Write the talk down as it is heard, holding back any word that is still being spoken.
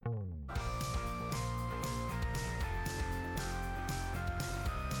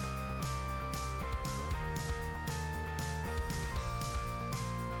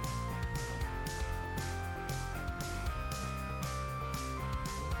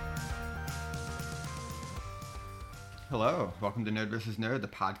Hello, welcome to Nerd vs. Nerd, the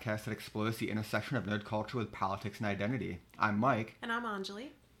podcast that explores the intersection of nerd culture with politics and identity. I'm Mike. And I'm Anjali.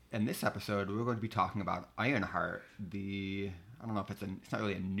 In this episode, we're going to be talking about Ironheart, I don't know if it's not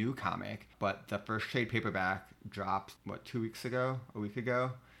really a new comic, but the first trade paperback dropped, 2 weeks ago? A week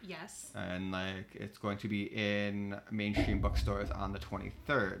ago? Yes. And, it's going to be in mainstream bookstores on the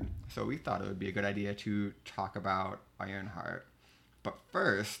 23rd. So we thought it would be a good idea to talk about Ironheart. But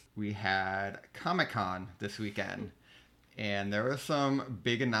first, we had Comic-Con this weekend. And there were some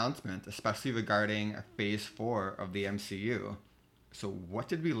big announcements, especially regarding Phase 4 of the MCU. So what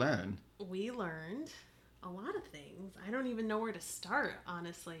did we learn? We learned a lot of things. I don't even know where to start,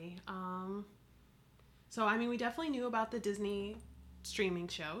 honestly. We definitely knew about the Disney streaming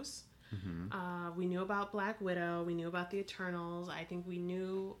shows. Mm-hmm. We knew about Black Widow. We knew about the Eternals. I think we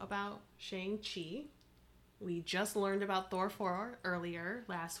knew about Shang-Chi. We just learned about Thor 4 earlier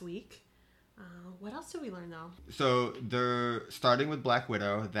last week. What else did we learn, though? So they're starting with Black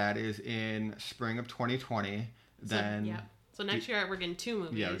Widow. That is in spring of 2020. So next year we're getting 2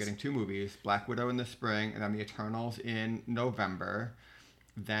 movies. Yeah, we're getting 2 movies. Black Widow in the spring, and then the Eternals in November.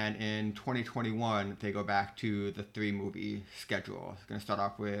 Then in 2021, they go back to the 3-movie schedule. It's going to start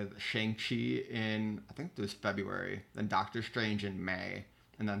off with Shang-Chi in, I think it was February. Then Doctor Strange in May.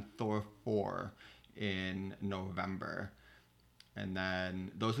 And then Thor 4 in November. And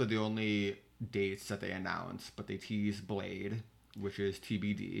then those are the only dates that they announced, but they teased Blade, which is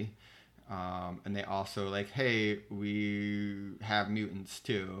TBD. And they also hey, we have mutants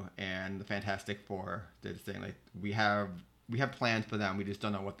too, and the Fantastic Four. They're saying we have plans for them. We just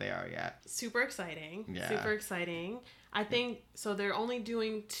don't know what they are yet. Super exciting. Yeah. Super exciting. I think so. They're only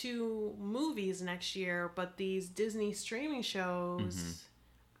doing 2 movies next year, but these Disney streaming shows, mm-hmm.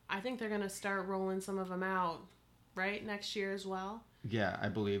 I think they're gonna start rolling some of them out. Right? Next year as well? Yeah, I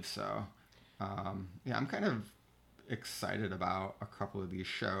believe so. I'm kind of excited about a couple of these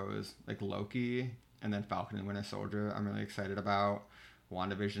shows, like Loki and then Falcon and Winter Soldier. I'm really excited about.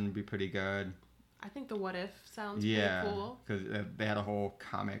 WandaVision would be pretty good. I think the What If sounds pretty cool. Because they had a whole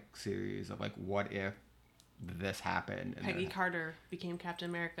comic series of what if this happened. And Peggy Carter became Captain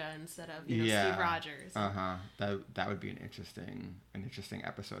America instead of Steve Rogers. That would be an interesting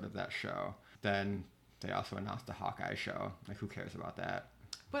episode of that show. Then they also announced the Hawkeye show. Who cares about that?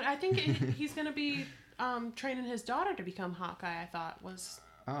 But I think he's going to be training his daughter to become Hawkeye, I thought was...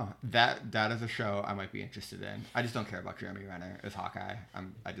 Oh, that is a show I might be interested in. I just don't care about Jeremy Renner as Hawkeye.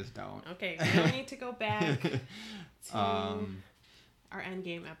 I just don't. Okay, we don't need to go back to our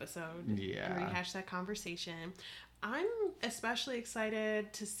Endgame episode and rehash that conversation. I'm especially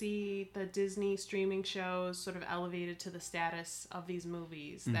excited to see the Disney streaming shows sort of elevated to the status of these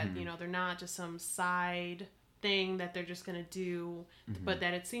movies. Mm-hmm. That, they're not just some side thing that they're just going to do, mm-hmm. but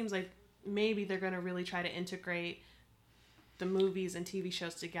that it seems like maybe they're going to really try to integrate the movies and TV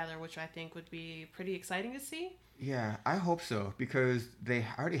shows together, which I think would be pretty exciting to see. Yeah, I hope so, because they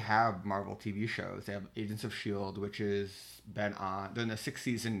already have Marvel TV shows. They have Agents of S.H.I.E.L.D., which has been on. They're in the 6th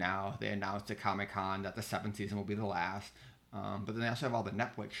season now. They announced at Comic-Con that the 7th season will be the last. But then they also have all the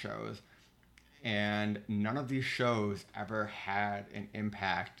Netflix shows. And none of these shows ever had an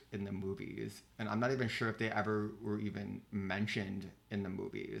impact in the movies. And I'm not even sure if they ever were even mentioned in the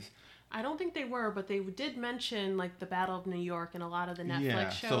movies. I don't think they were, but they did mention the Battle of New York and a lot of the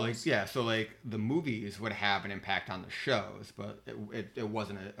Netflix shows. So the movies would have an impact on the shows, but it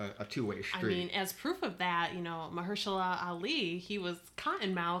wasn't a two-way street. I mean, as proof of that, Mahershala Ali, he was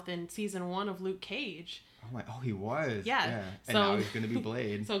Cottonmouth in season 1 of Luke Cage. Oh, he was. Yeah. And now he's going to be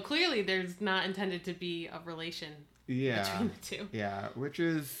Blade. So clearly there's not intended to be a relation between the two. Yeah, which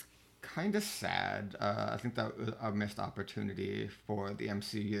is kind of sad. I think that was a missed opportunity for the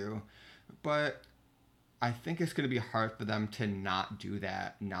MCU. But I think it's going to be hard for them to not do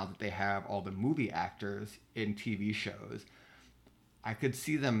that now that they have all the movie actors in TV shows. I could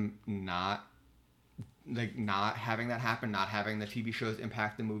see them not having that happen, not having the TV shows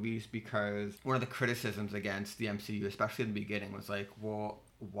impact the movies, because one of the criticisms against the MCU, especially in the beginning, was well,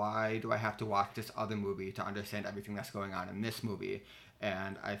 why do I have to watch this other movie to understand everything that's going on in this movie?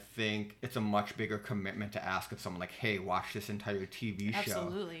 And I think it's a much bigger commitment to ask of someone hey, watch this entire TV show.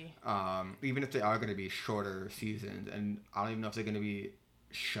 Absolutely. Even if they are going to be shorter seasons, and I don't even know if they're going to be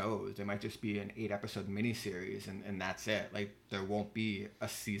shows. They might just be an 8-episode miniseries, and that's it. There won't be a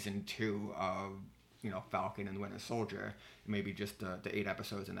season 2 of Falcon and the Winter Soldier. Maybe just the 8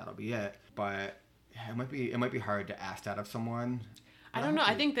 episodes, and that'll be it. But it might be hard to ask that of someone. I don't know.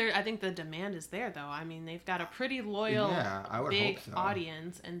 I think the demand is there, though. I mean, they've got a pretty loyal, big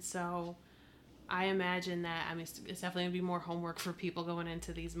audience, and so I imagine that. It's definitely gonna be more homework for people going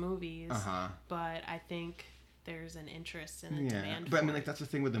into these movies. But I think there's an interest and a demand but I mean, like, that's the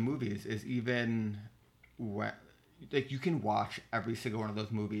thing with the movies is even when, like, you can watch every single one of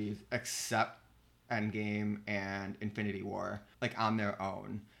those movies except Endgame and Infinity War, like, on their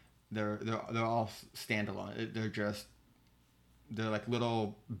own. They're all standalone. They're like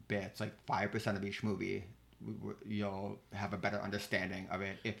little bits, like 5% of each movie. You'll have a better understanding of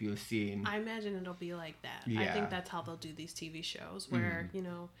it if you've seen. I imagine it'll be like that. Yeah. I think that's how they'll do these TV shows where, you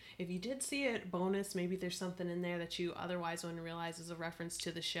know, if you did see it bonus, maybe there's something in there that you otherwise wouldn't realize is a reference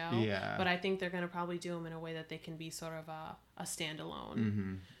to the show. Yeah. But I think they're going to probably do them in a way that they can be sort of a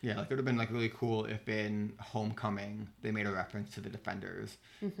standalone. Yeah, like it would have been like really cool if in Homecoming they made a reference to the Defenders,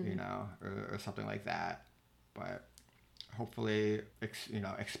 you know, or something like that. But hopefully,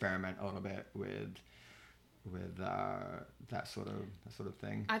 experiment a little bit with that sort of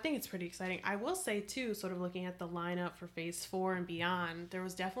thing. I think it's pretty exciting. I will say too, sort of looking at the lineup for Phase 4 and beyond, there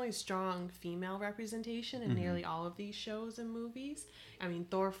was definitely strong female representation in nearly all of these shows and movies. I mean,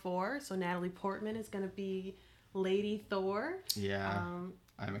 Thor 4, so Natalie Portman is going to be Lady Thor. Yeah,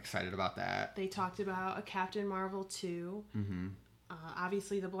 I'm excited about that. They talked about a Captain Marvel 2.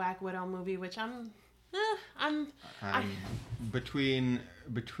 Obviously the Black Widow movie, which I'm between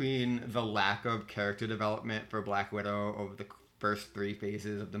the lack of character development for Black Widow over the first 3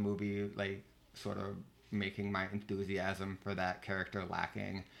 phases of the movie, like, sort of making my enthusiasm for that character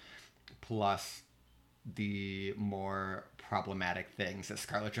lacking, plus the more problematic things that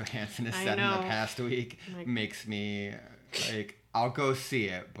Scarlett Johansson has said in the past week, makes me, like, I'll go see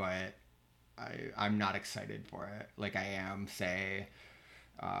it, but I'm not excited for it like I am, say,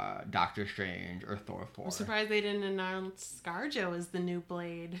 Doctor Strange or Thor 4. I'm surprised they didn't announce ScarJo as the new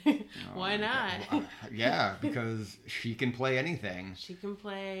Blade. Why not? Yeah, because she can play anything. She can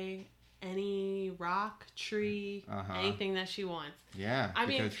play any rock, tree, anything that she wants. Yeah,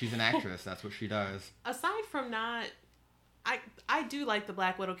 because she's an actress. That's what she does. Aside from not... I do like the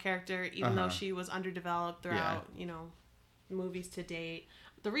Black Widow character, even though she was underdeveloped throughout, movies to date.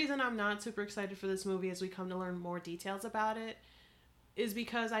 The reason I'm not super excited for this movie as we come to learn more details about it is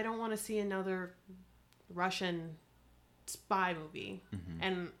because I don't want to see another Russian spy movie.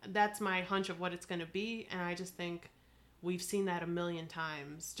 And that's my hunch of what it's going to be. And I just think we've seen that a million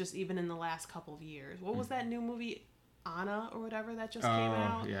times, just even in the last couple of years. What was that new movie, Anna or whatever, that just came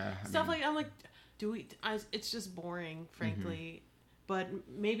out? Yeah. I'm like, it's just boring, frankly. But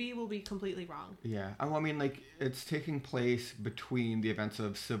maybe we'll be completely wrong. Yeah. I mean, like, it's taking place between the events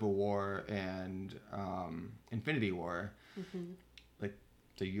of Civil War and Infinity War. Like,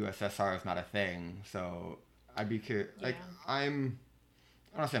 the USSR is not a thing, so I'd be curious. Like, I don't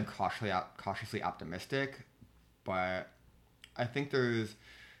want to say I'm cautiously optimistic, but I think there's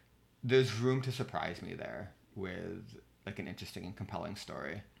room to surprise me there with, like, an interesting and compelling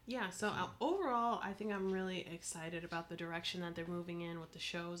story. Yeah, so overall, I think I'm really excited about the direction that they're moving in with the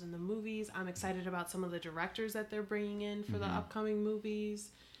shows and the movies. I'm excited about some of the directors that they're bringing in for the upcoming movies.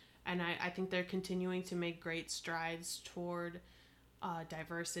 And I think they're continuing to make great strides toward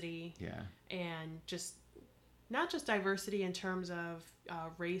diversity. Yeah. And just not just diversity in terms of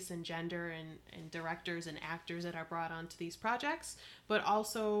race and gender and directors and actors that are brought onto these projects, but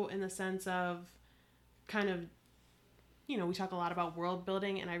also in the sense of kind of, we talk a lot about world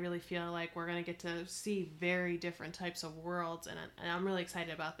building, and I really feel like we're going to get to see very different types of worlds, and I'm really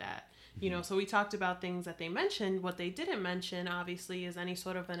excited about that. So we talked about things that they mentioned. What they didn't mention, obviously, is any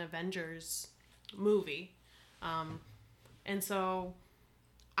sort of an Avengers movie. And so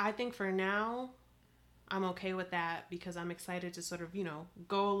I think for now, I'm okay with that because I'm excited to sort of,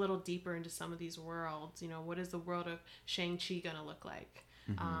 go a little deeper into some of these worlds. What is the world of Shang-Chi going to look like?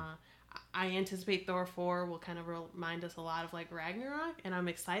 I anticipate Thor 4 will kind of remind us a lot of, like, Ragnarok, and I'm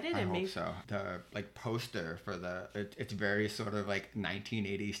excited. I hope so. The, like, poster for it's very sort of, like,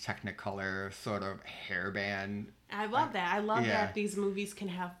 1980s Technicolor sort of hairband. I love that. I love that these movies can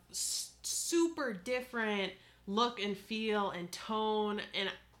have super different look and feel and tone,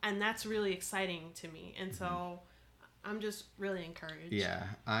 and that's really exciting to me. And so I'm just really encouraged. Yeah,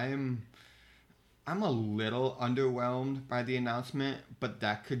 I'm a little underwhelmed by the announcement, but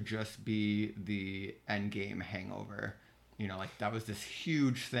that could just be the Endgame hangover. Like, that was this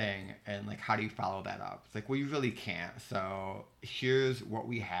huge thing, and, like, how do you follow that up? It's like, well, you really can't. So here's what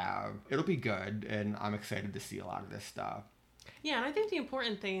we have. It'll be good, and I'm excited to see a lot of this stuff. Yeah, and I think the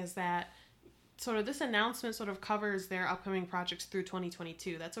important thing is that sort of this announcement sort of covers their upcoming projects through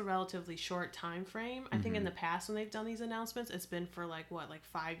 2022. That's a relatively short time frame. I think in the past when they've done these announcements, it's been for like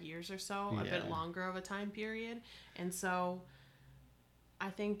 5 years or so, a bit longer of a time period. And so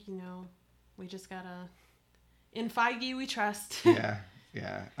I think, we just gotta, in Feige we trust. Yeah.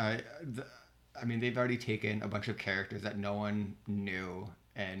 I mean, they've already taken a bunch of characters that no one knew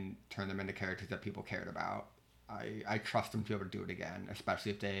and turned them into characters that people cared about. I trust them to be able to do it again,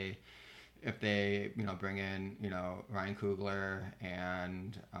 especially if they bring in Ryan Coogler,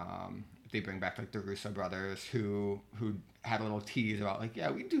 and if they bring back like the Russo brothers who had a little tease about like, yeah,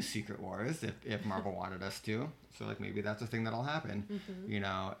 we do Secret Wars if Marvel wanted us to. So like maybe that's a thing that'll happen,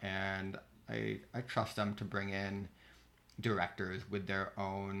 and I trust them to bring in directors with their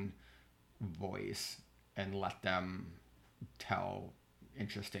own voice and let them tell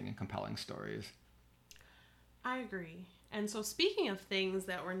interesting and compelling stories. I agree. And so speaking of things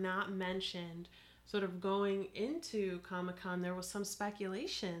that were not mentioned, sort of going into Comic-Con, there was some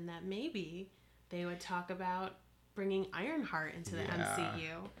speculation that maybe they would talk about bringing Ironheart into the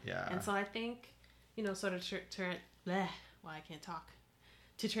MCU. Yeah. And so I think, sort of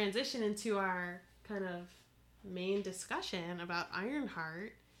to transition into our kind of main discussion about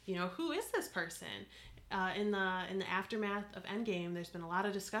Ironheart, who is this person? In the aftermath of Endgame, there's been a lot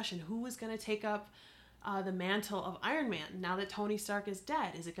of discussion. Who is going to take up the mantle of Iron Man now that Tony Stark is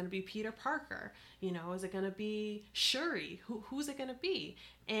dead? Is it going to be Peter Parker? Is it going to be Shuri? Who's it going to be?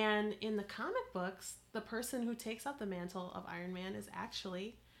 And in the comic books, the person who takes up the mantle of Iron Man is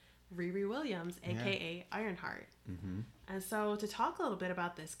actually Riri Williams, aka Ironheart. Mm-hmm. And so to talk a little bit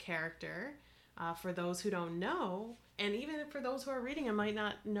about this character, for those who don't know, and even for those who are reading and might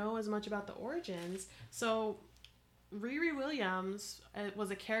not know as much about the origins, so Riri Williams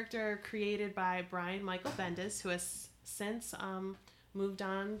was a character created by Brian Michael Bendis, who has since moved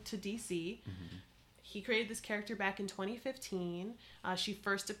on to DC. Mm-hmm. He created this character back in 2015. She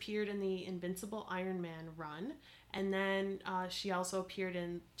first appeared in the Invincible Iron Man run, and then she also appeared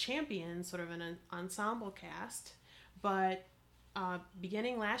in Champions, sort of an ensemble cast. But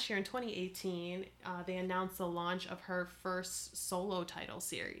beginning last year in 2018, they announced the launch of her first solo title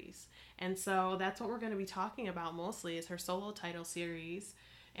series. And so that's what we're going to be talking about mostly, is her solo title series.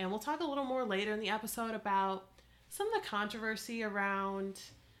 And we'll talk a little more later in the episode about some of the controversy around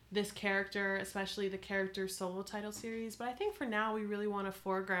this character, especially the character's solo title series. But I think for now, we really want to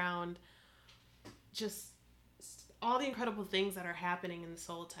foreground just all the incredible things that are happening in the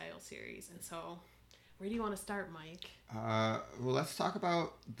solo title series. And so where do you want to start, Mike? Well, let's talk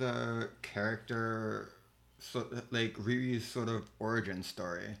about the character, so like Riri's sort of origin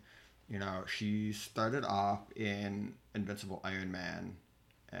story. She started off in Invincible Iron Man,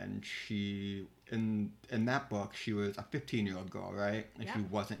 and she in that book she was a 15-year-old girl, right? And she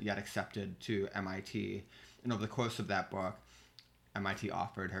wasn't yet accepted to MIT. And over the course of that book, MIT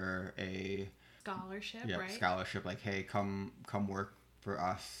offered her a scholarship, right? Scholarship, like, hey, come work for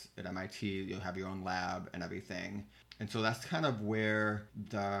us at MIT. You'll have your own lab and everything. And so that's kind of where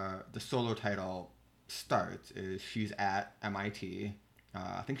the solo title starts. Is she's at MIT.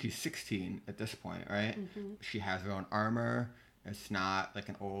 I think she's 16 at this point, right? Mm-hmm. She has her own armor. It's not like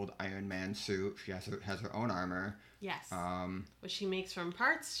an old Iron Man suit. She has her own armor. Yes. What she makes from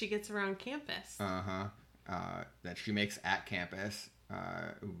parts she gets around campus. That she makes at campus.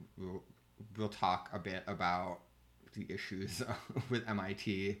 We'll talk a bit about the issues with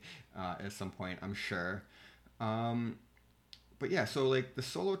MIT at some point, I'm sure. But yeah, so like the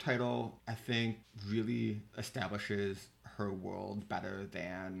solo title, I think, really establishes her world better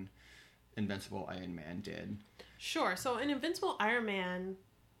than Invincible Iron Man did. Sure. So in Invincible Iron Man,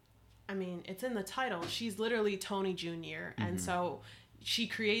 I mean, it's in the title. She's literally Tony Jr. Mm-hmm. And so she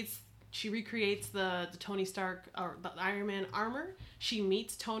recreates the Tony Stark, or the Iron Man armor. She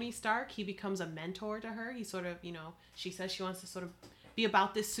meets Tony Stark. He becomes a mentor to her. He sort of, she says she wants to sort of be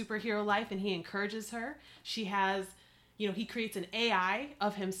about this superhero life, and he encourages her. She has, he creates an AI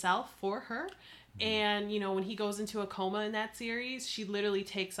of himself for her. Mm-hmm. And, when he goes into a coma in that series, she literally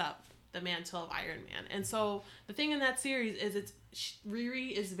takes up the mantle of Iron Man. And so the thing in that series is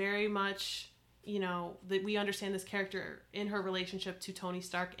Riri is very much, that we understand this character in her relationship to Tony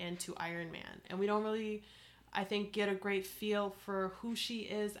Stark and to Iron Man. And we don't really, I think, get a great feel for who she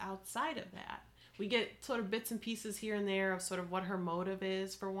is outside of that. We get sort of bits and pieces here and there of sort of what her motive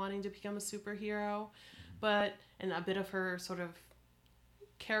is for wanting to become a superhero, and a bit of her sort of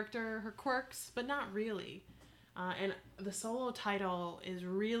character, her quirks, but not really. And the solo title is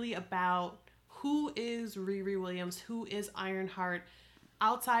really about who is Riri Williams, who is Ironheart,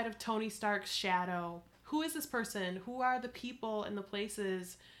 outside of Tony Stark's shadow. Who is this person? Who are the people and the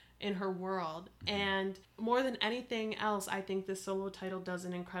places in her world? And more than anything else, I think the solo title does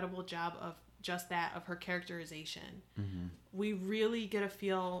an incredible job of just that, of her characterization. Mm-hmm. we really get a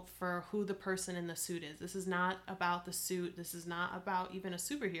feel for who the person in the suit is. This is not about the suit. This is not about even a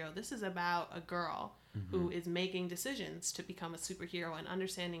superhero. This is about a girl who is making decisions to become a superhero and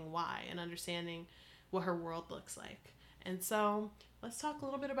understanding why and understanding what her world looks like. And so let's talk a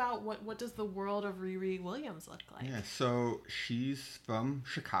little bit about what does the world of Riri Williams look like. Yeah, so she's from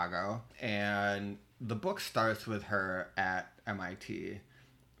Chicago, and the book starts with her at MIT,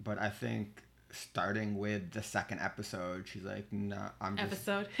 but I think starting with the second episode, she's like, no, I'm just...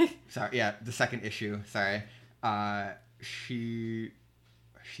 Episode? Sorry, yeah, the second issue, sorry. She's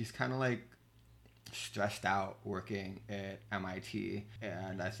kind of like stressed out working at MIT,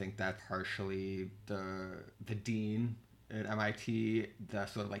 and I think that partially the dean at MIT, the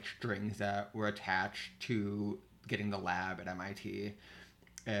sort of like strings that were attached to getting the lab at MIT,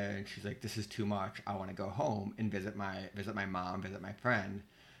 and she's like, this is too much. I want to go home and visit my mom, visit my friend.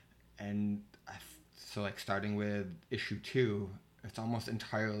 And so like starting with issue 2, it's almost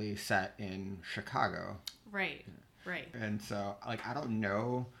entirely set in Chicago. Right. And so like I don't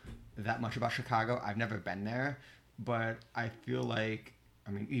know that much about Chicago. I've never been there, but I feel like,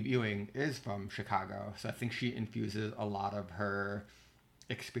 I mean, Eve Ewing is from Chicago, so I think she infuses a lot of her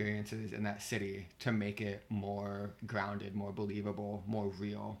experiences in that city to make it more grounded, more believable, more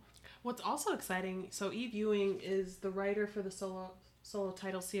real. What's also exciting, so Eve Ewing is the writer for the solo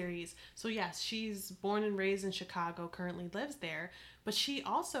title series. So yes, she's born and raised in Chicago, currently lives there, but she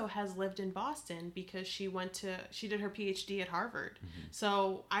also has lived in Boston because she did her PhD at Harvard.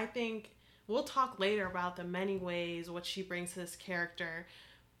 So I think we'll talk later about the many ways what she brings to this character,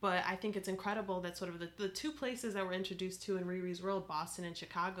 but I think it's incredible that sort of the two places that we're introduced to in Riri's world, Boston and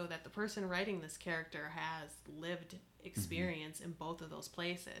Chicago, that the person writing this character has lived experience in both of those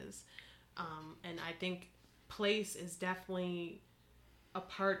places. And I think place is definitely a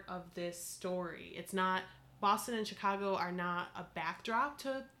part of this story. It's not, Boston and Chicago are not a backdrop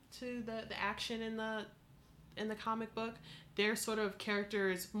to the action in the comic book. They're sort of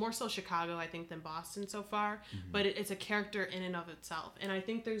characters, more so Chicago, I think, than Boston so far, but it's a character in and of itself. And I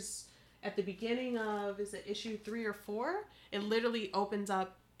think there's, at the beginning of, is it issue 3 or 4? It literally opens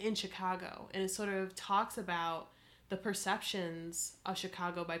up in Chicago, and it sort of talks about the perceptions of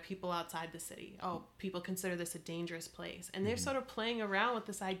Chicago by people outside the city. Oh, people consider this a dangerous place. And they're sort of playing around with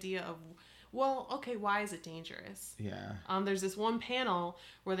this idea of, well, okay, why is it dangerous? Yeah. There's this one panel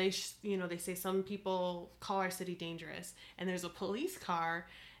where they say some people call our city dangerous, and there's a police car,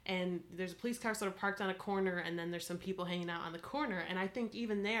 sort of parked on a corner, and then there's some people hanging out on the corner. And I think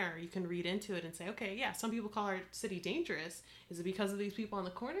even there you can read into it and say, okay, yeah, some people call our city dangerous. Is it because of these people on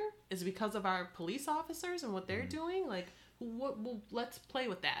the corner? Is it because of our police officers and what they're doing? Like, well, let's play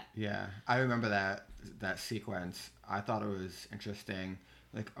with that. Yeah, I remember that sequence. I thought it was interesting.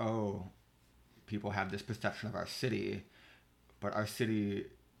 Like, oh, people have this perception of our city, but our city,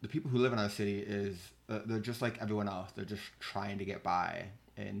 the people who live in our city is, they're just like everyone else. They're just trying to get by,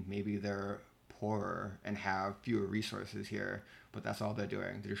 and maybe they're poorer and have fewer resources here, but that's all they're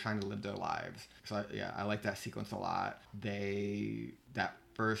doing. They're just trying to live their lives. So I like that sequence a lot. That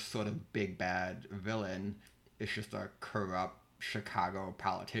first sort of big bad villain is just a corrupt Chicago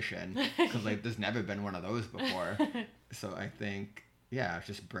politician, because like there's never been one of those before. So I think, yeah,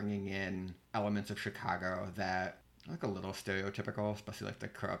 just bringing in elements of Chicago that like a little stereotypical, especially like the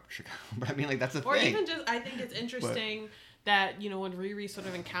corrupt Chicago. But I mean, like that's a thing. Or even just, I think it's interesting that, when Riri sort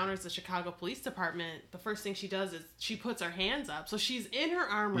of encounters the Chicago Police Department, the first thing she does is she puts her hands up. So she's in her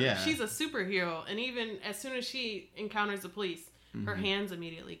armor. Yeah. She's a superhero. And even as soon as she encounters the police, her hands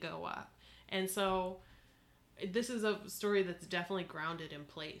immediately go up. And so this is a story that's definitely grounded in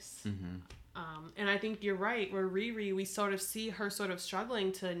place. And I think you're right, where Riri, we sort of see her sort of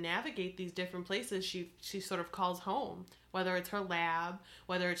struggling to navigate these different places she sort of calls home, whether it's her lab,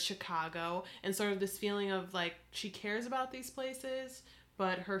 whether it's Chicago, and sort of this feeling of like she cares about these places,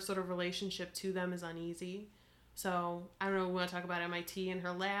 but her sort of relationship to them is uneasy. So I don't know, we want to talk about MIT and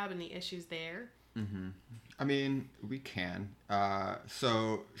her lab and the issues there. I mean, we can.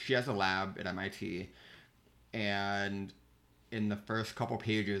 So she has a lab at MIT, and in the first couple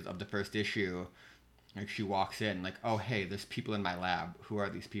pages of the first issue, like she walks in like, oh, hey, there's people in my lab. Who are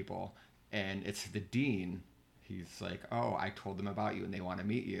these people? And it's the dean. He's like, oh, I told them about you and they want to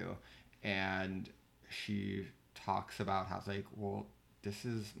meet you. And she talks about how it's like, well, this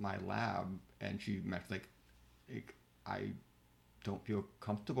is my lab. And she mentions like I don't feel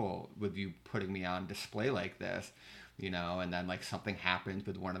comfortable with you putting me on display like this, and then like something happens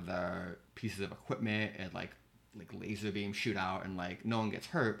with one of the pieces of equipment, and like laser beams shoot out, and like no one gets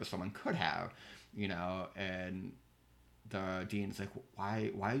hurt, but someone could have, and the dean's like,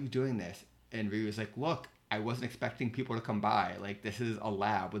 why are you doing this? And Riri was like, look, I wasn't expecting people to come by. Like, this is a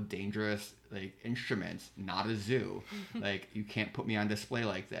lab with dangerous, like, instruments, not a zoo. Like, you can't put me on display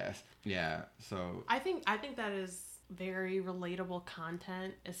like this. Yeah, so... I think that is very relatable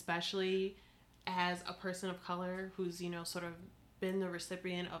content, especially as a person of color who's, you know, sort of been the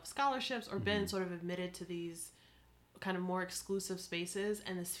recipient of scholarships or been sort of admitted to these kind of more exclusive spaces,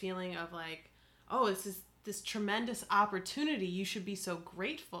 and this feeling of like, oh, this tremendous opportunity, you should be so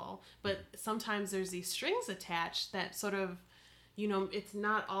grateful, but sometimes there's these strings attached that sort of, you know, it's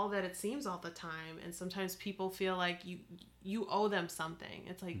not all that it seems all the time, and sometimes people feel like you owe them something.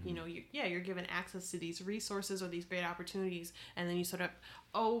 It's like, you know, you're given access to these resources or these great opportunities, and then you sort of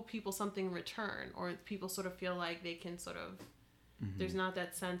owe people something in return, or people sort of feel like they can sort of there's not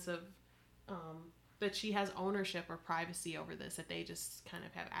that sense of that she has ownership or privacy over this, that they just kind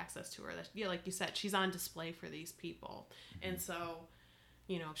of have access to her. That, yeah, like you said, she's on display for these people. And so,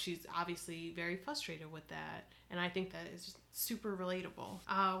 you know, she's obviously very frustrated with that. And I think that is super relatable.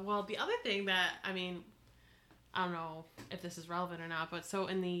 Well, the other thing that, I mean, I don't know if this is relevant or not, but so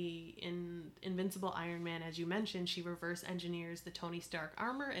in Invincible Iron Man, as you mentioned, she reverse engineers the Tony Stark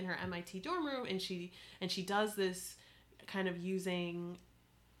armor in her MIT dorm room, and she does this kind of using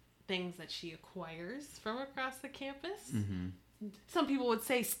things that she acquires from across the campus. Some people would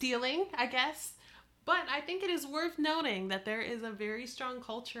say stealing, I guess. But I think it is worth noting that there is a very strong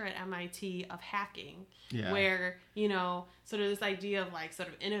culture at MIT of hacking, where, you know, sort of this idea of like sort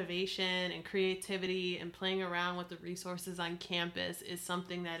of innovation and creativity and playing around with the resources on campus is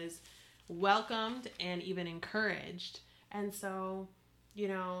something that is welcomed and even encouraged. And so, you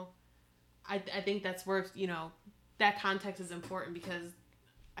know, I think that's worth, you know, that context is important, because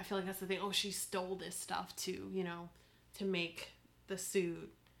I feel like that's the thing. Oh, she stole this stuff to make the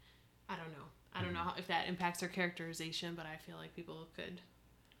suit. I don't know if that impacts her characterization, but I feel like people could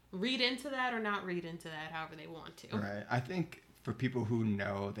read into that or not read into that however they want to. Right. I think for people who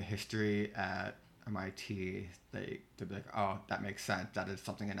know the history at MIT, they'd be like, oh, that makes sense. That is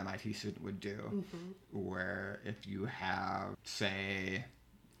something an MIT student would do. Where if you have, say,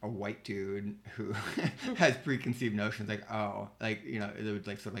 a white dude who has preconceived notions, like, oh, like, you know, it would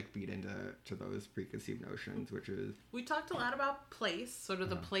like sort of like feed into those preconceived notions, which is... We talked a lot about place, sort of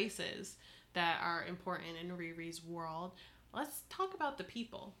the places that are important in Riri's world. Let's talk about the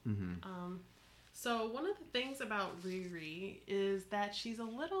people. So one of the things about Riri is that she's a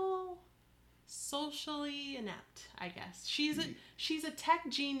little socially inept, I guess. She's a tech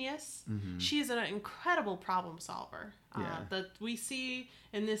genius. She's an incredible problem solver. We see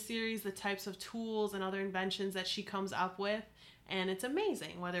in this series the types of tools and other inventions that she comes up with, and it's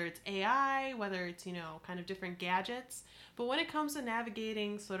amazing, whether it's AI, whether it's, you know, kind of different gadgets. But when it comes to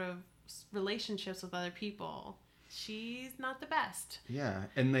navigating sort of relationships with other people, she's not the best. Yeah,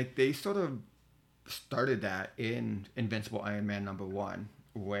 and like they sort of started that in Invincible Iron Man #1,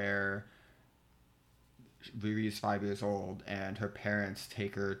 where Riri is 5 years old and her parents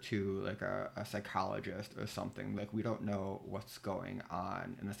take her to like a psychologist or something. Like, we don't know what's going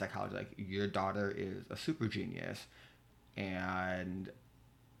on, and the psychologist, like, your daughter is a super genius and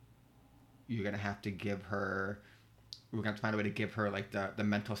you're gonna have to give her, we're gonna have to find a way to give her like the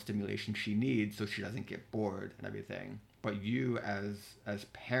mental stimulation she needs so she doesn't get bored and everything. But you as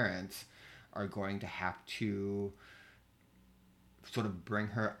parents are going to have to sort of bring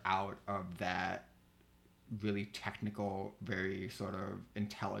her out of that really technical, very sort of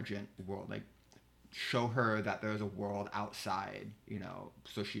intelligent world. Like, show her that there's a world outside, you know,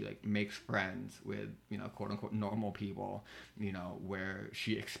 so she like makes friends with, you know, quote unquote normal people, you know, where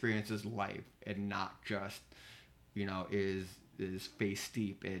she experiences life and not just, you know, is face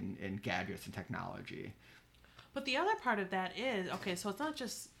deep in gadgets and technology. But the other part of that is, okay, so it's not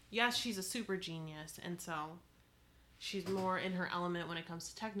just, yes, she's a super genius, and so she's more in her element when it comes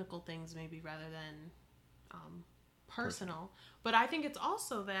to technical things, maybe, rather than personal. But I think it's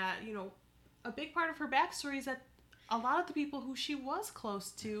also that, you know, a big part of her backstory is that a lot of the people who she was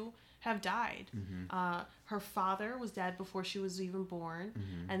close to have died. Her father was dead before she was even born,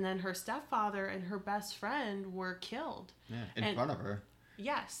 and then her stepfather and her best friend were killed. In front of her.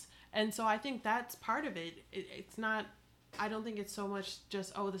 Yes. And so I think that's part of it. It's not, I don't think it's so much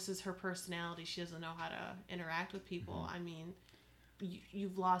just, oh, this is her personality, she doesn't know how to interact with people. I mean,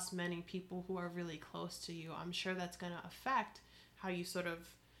 you've lost many people who are really close to you. I'm sure that's going to affect how you sort of,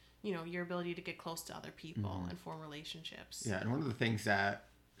 you know, your ability to get close to other people and form relationships. Yeah, and one of the things that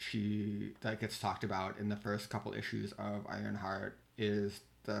gets talked about in the first couple issues of Ironheart is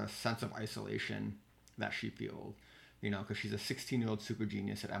the sense of isolation that she feels, you know, because she's a 16-year-old super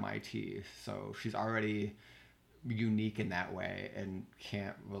genius at MIT, so she's already unique in that way and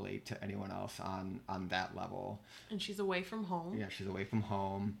can't relate to anyone else on that level. And she's away from home. Yeah, she's away from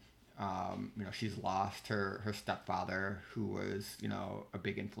home. She's lost her stepfather, who was, a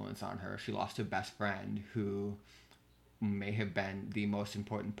big influence on her. She lost her best friend, who may have been the most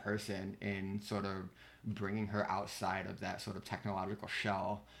important person in sort of bringing her outside of that sort of technological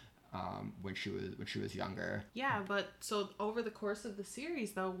shell when she was younger. Yeah, but so over the course of the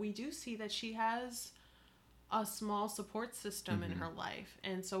series, though, we do see that she has a small support system in her life.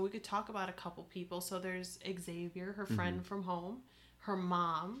 And so we could talk about a couple people. So there's Xavier, her friend from home, her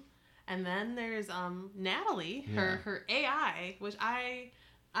mom, and then there's Natalie, her AI, which I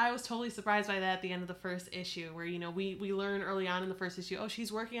was totally surprised by that at the end of the first issue, where, we learn early on in the first issue,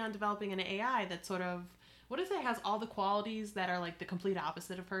 she's working on developing an AI that sort of, has all the qualities that are like the complete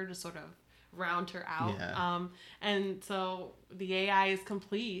opposite of her to sort of round her out. Yeah. And so the AI is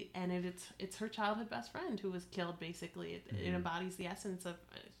complete, and it's her childhood best friend who was killed, basically. It embodies the essence of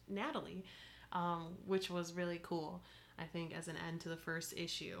Natalie, which was really cool, I think, as an end to the first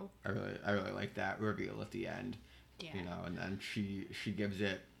issue. I really like that reveal at the end. Yeah. And then she gives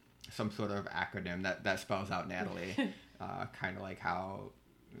it some sort of acronym that spells out Natalie, kind of like how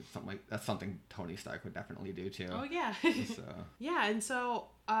that's something Tony Stark would definitely do too. Oh yeah. So. Yeah, and so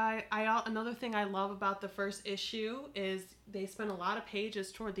I another thing I love about the first issue is they spend a lot of pages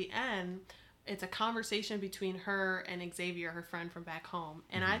toward the end. It's a conversation between her and Xavier, her friend from back home,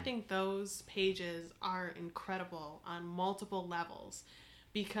 and I think those pages are incredible on multiple levels,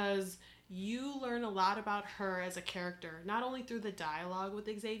 because you learn a lot about her as a character, not only through the dialogue with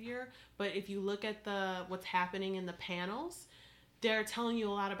Xavier, but if you look at what's happening in the panels, they're telling you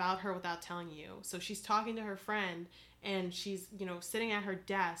a lot about her without telling you. So she's talking to her friend, and she's, sitting at her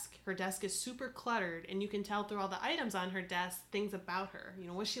desk. Her desk is super cluttered, and you can tell through all the items on her desk things about her.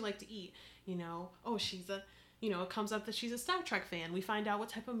 What's she like to eat? She's it comes up that she's a Star Trek fan. We find out what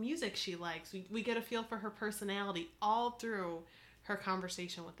type of music she likes. We get a feel for her personality all through her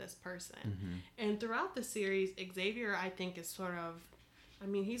conversation with this person. And throughout the series, Xavier, I think, is sort of,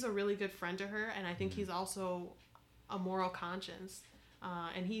 he's a really good friend to her, and I think he's also a moral conscience,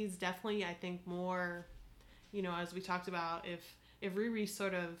 and he's definitely, I think, more, as we talked about, if Riri's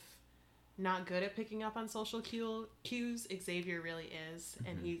sort of not good at picking up on social cues, Xavier really is,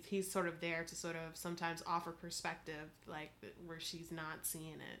 and he's sort of there to sort of sometimes offer perspective, like, where she's not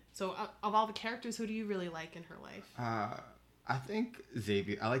seeing it. So of all the characters, who do you really like in her life? I think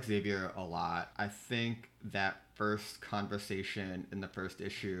I like Xavier a lot. I think that first conversation in the first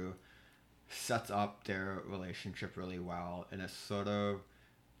issue sets up their relationship really well, and it's sort of,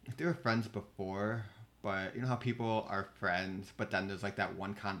 they were friends before, but you know how people are friends, but then there's like that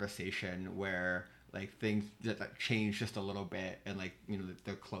one conversation where like things just like change just a little bit, and like,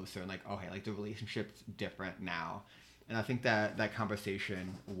 they're closer, and like, okay, like the relationship's different now. And I think that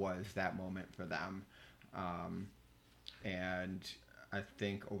conversation was that moment for them. And I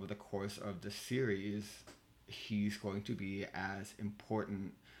think over the course of the series, he's going to be as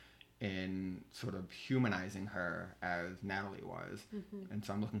important in sort of humanizing her as Natalie was. And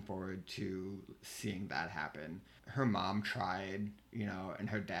so I'm looking forward to seeing that happen. Her mom tried, and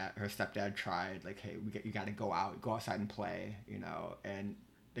her stepdad tried, like, hey, you got to go outside and play, and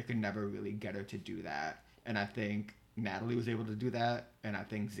they could never really get her to do that. And I think Natalie was able to do that, and I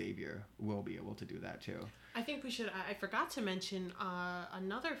think Xavier will be able to do that too. I think I forgot to mention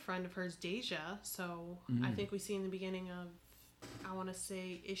another friend of hers, Deja. So I think we see in the beginning of, I want to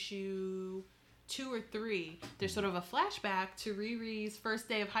say, issue 2 or 3, there's sort of a flashback to Riri's first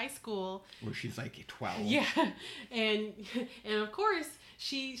day of high school, where she's like 12. Yeah, and of course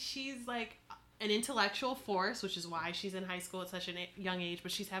she's like an intellectual force, which is why she's in high school at such a young age,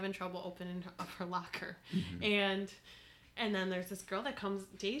 but she's having trouble opening up her locker. And then there's this girl that comes,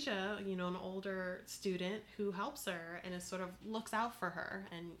 Deja, an older student, who helps her and is sort of looks out for her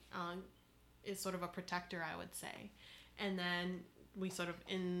and is sort of a protector, I would say. And then we sort of,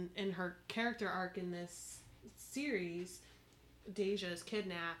 in her character arc in this series, Deja is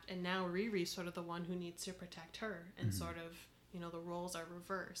kidnapped, and now Riri's sort of the one who needs to protect her, and sort of, the roles are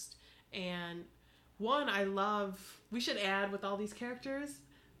reversed. And one, I love, we should add with all these characters,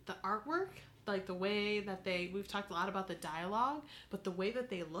 the artwork, like the way that we've talked a lot about the dialogue, but the way that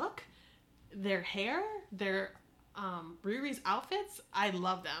they look, their hair, their Riri's outfits, I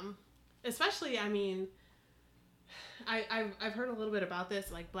love them. Especially, I've heard a little bit about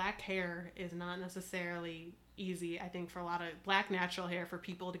this, like black hair is not necessarily easy, I think, for a lot of black natural hair, for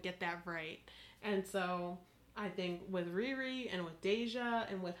people to get that right. And so I think with Riri and with Deja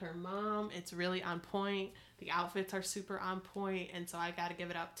and with her mom, it's really on point. The outfits are super on point, and so I got to give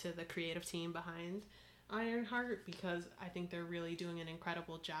it up to the creative team behind Ironheart because I think they're really doing an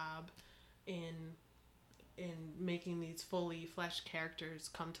incredible job in making these fully fleshed characters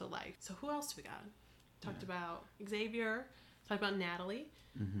come to life. So who else we got? Talked about Xavier, talked about Natalie,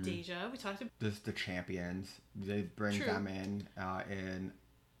 Deja. We talked about the champions. They bring them in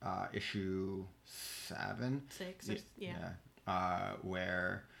issue 7. 6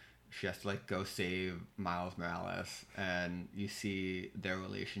 where she has to like go save Miles Morales, and you see their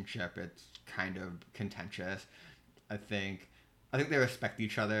relationship. It's kind of contentious. I think they respect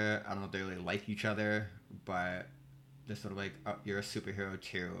each other. I don't know if they really like each other, but they're sort of like, oh, you're a superhero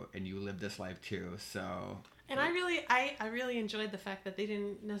too, and you live this life too. So. And I really enjoyed the fact that they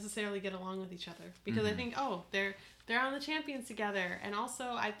didn't necessarily get along with each other, because I think, oh, they're on the champions together, and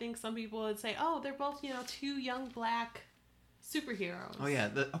also I think some people would say, oh, they're both, you know, 2 young black superheroes. Oh yeah,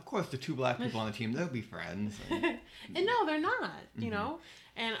 of course the 2 black people on the team, they'll be friends. And no, they're not. You know,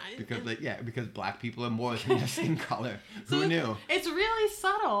 because black people are more than just skin color. Who knew? It's really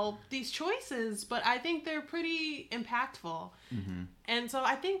subtle, these choices, but I think they're pretty impactful. And so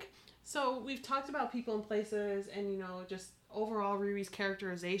I think. So we've talked about people and places, and you know, just overall Riri's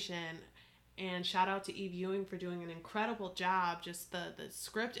characterization. And shout out to Eve Ewing for doing an incredible job, just the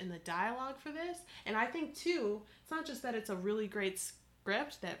script and the dialogue for this. And I think, too, it's not just that it's a really great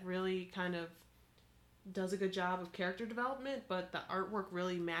script that really kind of does a good job of character development, but the artwork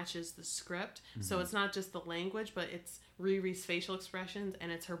really matches the script. So it's not just the language, but it's Riri's facial expressions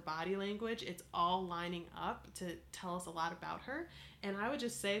and it's her body language. It's all lining up to tell us a lot about her. And I would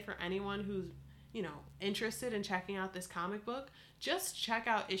just say for anyone who's, you know, interested in checking out this comic book, just check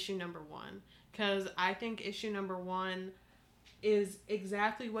out issue number 1, because I think issue number 1 is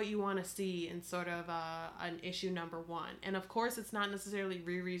exactly what you want to see in sort of an issue number 1. And of course, it's not necessarily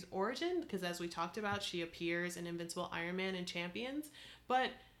Riri's origin, because as we talked about, she appears in Invincible Iron Man and Champions. But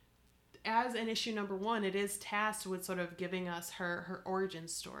as an issue number 1, it is tasked with sort of giving us her origin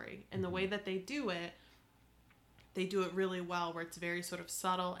story. And the way that they do it really well, where it's very sort of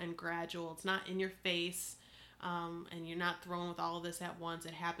subtle and gradual. It's not in your face. And you're not thrown with all of this at once.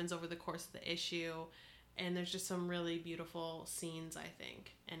 It happens over the course of the issue. And there's just some really beautiful scenes, I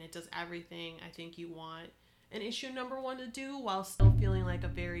think. And it does everything I think you want an issue number 1 to do, while still feeling like a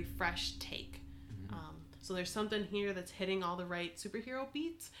very fresh take. So there's something here that's hitting all the right superhero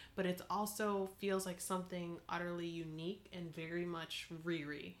beats, but it also feels like something utterly unique and very much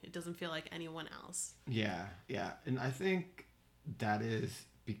Riri. It doesn't feel like anyone else. Yeah. And I think that is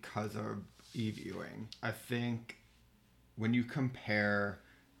because of Eve Ewing. I think when you compare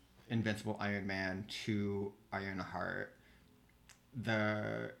Invincible Iron Man to Ironheart,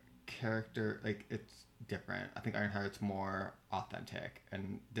 the character, like, it's different. I think Ironheart's more authentic,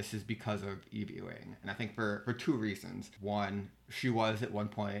 and this is because of Eve Ewing. And I think for 2 reasons. One, she was at one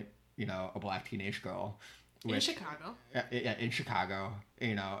point, you know, a black teenage girl. In Chicago. Yeah, in Chicago,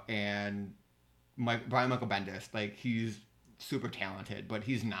 you know, and Brian Michael Bendis, like, he's super talented, but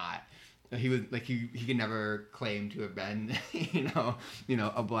he's not. He was like he can never claim to have been, you know,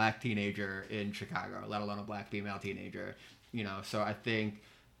 a black teenager in Chicago, let alone a black female teenager, you know. So I think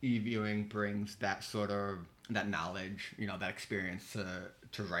Eve Ewing brings that sort of that knowledge, you know, that experience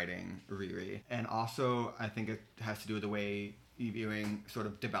to writing Riri. And also I think it has to do with the way Eve Ewing sort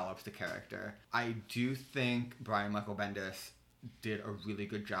of develops the character. I do think Brian Michael Bendis did a really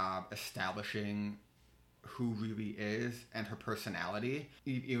good job establishing who Riri is and her personality.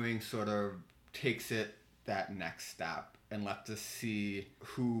 Eve Ewing sort of takes it that next step and lets us see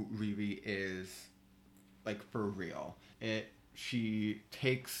who Riri is, like, for real. She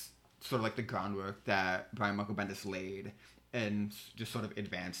takes sort of like the groundwork that Brian Michael Bendis laid and just sort of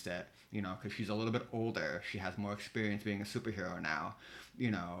advanced it, you know, because she's a little bit older. She has more experience being a superhero now.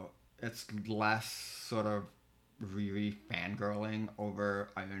 You know, it's less sort of Riri fangirling over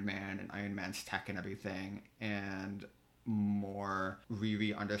Iron Man and Iron Man's tech and everything, and more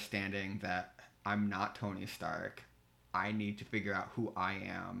Riri understanding that I'm not Tony Stark. I need to figure out who I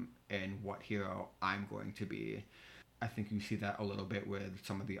am and what hero I'm going to be. I think you see that a little bit with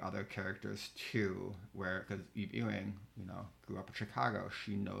some of the other characters too, where, because Eve Ewing, you know, grew up in Chicago.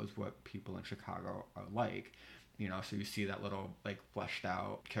 She knows what people in Chicago are like, you know, so you see that little, like, fleshed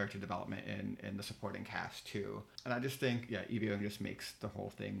out character development in the supporting cast too. And I just think, yeah, Eve Ewing just makes the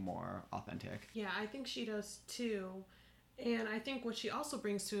whole thing more authentic. Yeah, I think she does too. And I think what she also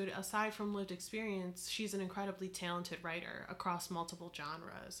brings to it, aside from lived experience, she's an incredibly talented writer across multiple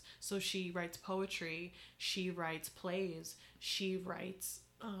genres. So she writes poetry, she writes plays, she writes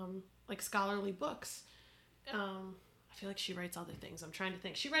like scholarly books. I feel like she writes other things. I'm trying to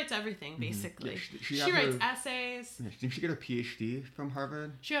think. She writes everything, basically. Yeah, she writes essays. Yeah, didn't she get her PhD from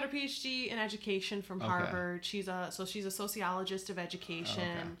Harvard? She got her PhD in education from Harvard. She's a sociologist of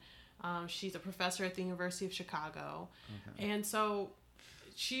education. She's a professor at the University of Chicago. And so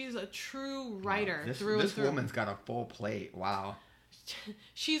she's a true writer. This woman's got a full plate. Wow.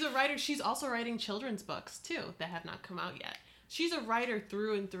 She's a writer. She's also writing children's books, too, that have not come out yet. She's a writer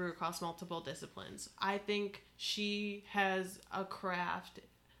through and through across multiple disciplines. I think she has a craft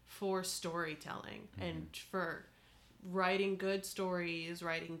for storytelling and for writing good stories,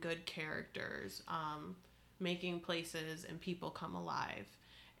 writing good characters, making places and people come alive.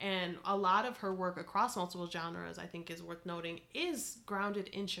 And a lot of her work across multiple genres, I think is worth noting, is grounded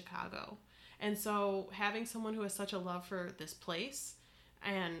in Chicago. And so having someone who has such a love for this place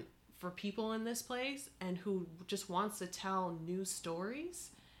and for people in this place and who just wants to tell new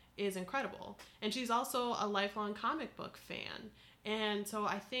stories is incredible. And she's also a lifelong comic book fan. And so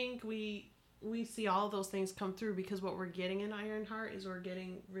I think we see all of those things come through because what we're getting in Ironheart is we're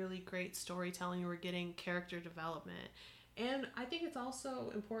getting really great storytelling, we're getting character development. And I think it's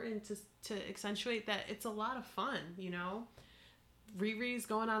also important to accentuate that it's a lot of fun, you know? Riri's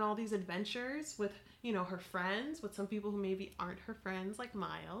going on all these adventures with, you know, her friends, with some people who maybe aren't her friends, like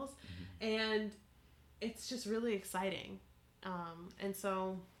Miles. And it's just really exciting. And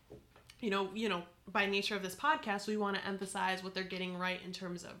so, you know, by nature of this podcast, we want to emphasize what they're getting right in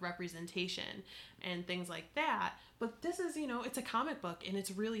terms of representation and things like that. But this is, you know, it's a comic book and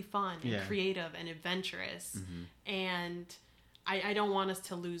it's really fun and creative and adventurous. And I don't want us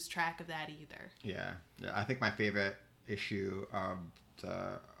to lose track of that either. Yeah. I think my favorite issue of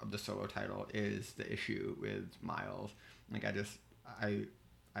the solo title is the issue with Miles. Like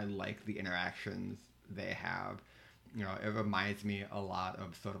I like the interactions they have. You know, it reminds me a lot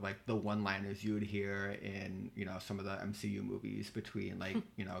of sort of like the one-liners you would hear in, you know, some of the MCU movies between like,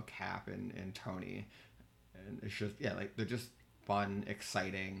 you know, Cap and Tony. And it's just, yeah, like they're just fun,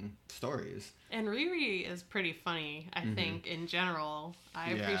 exciting stories. And Riri is pretty funny, I think, in general.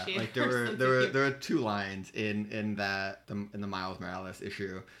 I appreciate like there were two lines in the Miles Morales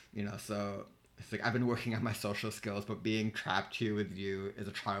issue, you know, so it's like, I've been working on my social skills, but being trapped here with you is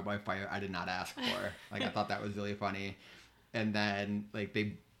a trial by fire I did not ask for. Like, I thought that was really funny. And then, like,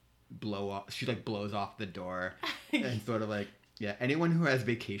 they she, like, blows off the door and sort of, like, yeah, anyone who has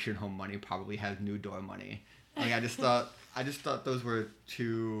vacation home money probably has new door money. Like, I just thought those were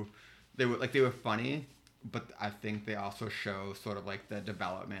they were funny, but I think they also show sort of, like, the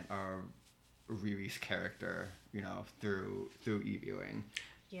development of Riri's character, you know, through e-viewing.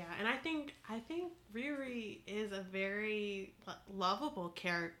 Yeah, and I think Riri is a very lovable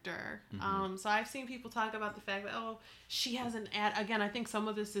character. So I've seen people talk about the fact that, she has an ad. Again, I think some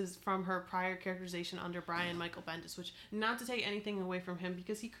of this is from her prior characterization under Brian Michael Bendis, which, not to take anything away from him,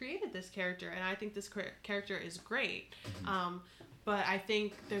 because he created this character, and I think this character is great. But I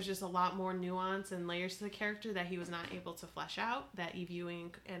think there's just a lot more nuance and layers to the character that he was not able to flesh out, that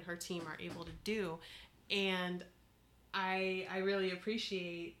e-viewing and her team are able to do. And I really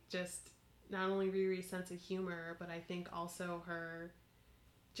appreciate just not only Riri's sense of humor, but I think also her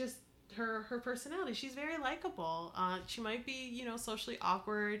personality. She's very likable. She might be, you know, socially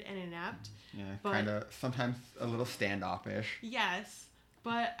awkward and inept. Yeah, kind of sometimes a little standoffish. Yes,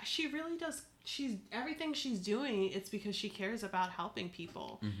 but she really does. Everything she's doing, it's because she cares about helping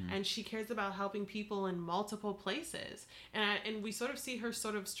people, and she cares about helping people in multiple places. And we sort of see her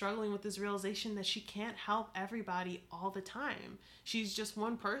sort of struggling with this realization that she can't help everybody all the time. She's just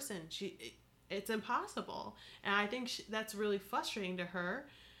one person. It's impossible, and I think that's really frustrating to her.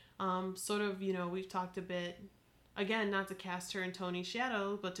 Sort of, you know, we've talked a bit, again, not to cast her in Tony's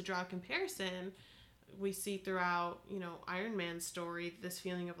shadow, but to draw a comparison. We see throughout, you know, Iron Man's story, this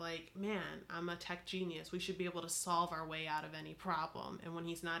feeling of like, man, I'm a tech genius. We should be able to solve our way out of any problem. And when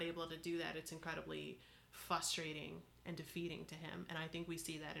he's not able to do that, it's incredibly frustrating and defeating to him. And I think we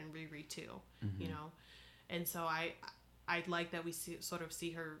see that in Riri too, you know? And so I'd like that we sort of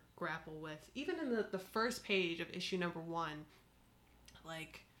see her grapple with, even in the first page of issue number 1,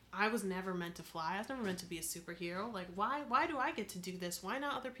 like, I was never meant to fly. I was never meant to be a superhero. Like, why do I get to do this? Why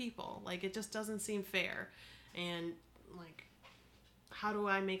not other people? Like, it just doesn't seem fair. And, like, how do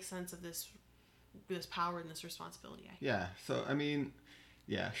I make sense of this power and this responsibility? Yeah. So, I mean,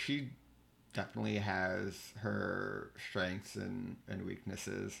 yeah, she definitely has her strengths and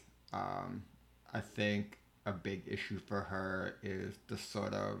weaknesses. I think a big issue for her is the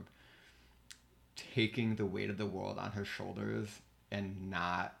sort of taking the weight of the world on her shoulders and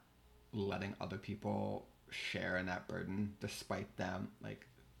not letting other people share in that burden, despite them like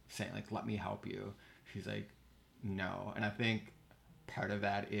saying like, let me help you. She's like, no. And I think part of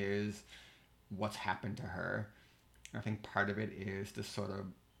that is what's happened to her. I think part of it is the sort of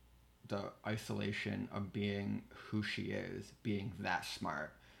the isolation of being who she is, being that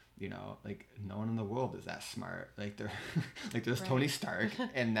smart. You know, like no one in the world is that smart. Like there, like there's right. Tony Stark,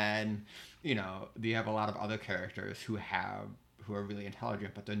 and then, you know, you have a lot of other characters who are really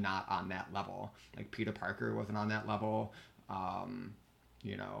intelligent, but they're not on that level. Like Peter Parker wasn't on that level.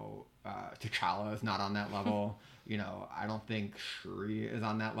 You know, T'Challa is not on that level. You know, I don't think Shuri is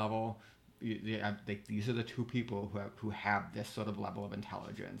on that level. Like these are the two people who have this sort of level of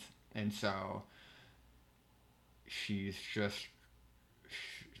intelligence, and so she's just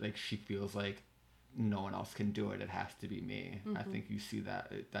like she feels like no one else can do it. It has to be me. Mm-hmm. I think you see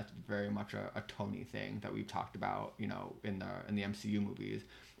that that's very much a Tony thing that we've talked about, you know, in the MCU movies.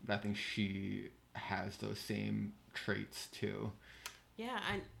 But I think she has those same traits too. Yeah,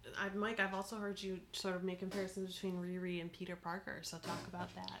 Mike, I've also heard you sort of make comparisons between Riri and Peter Parker, so talk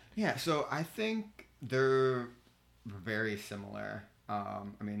about that. Yeah, so I think they're very similar. I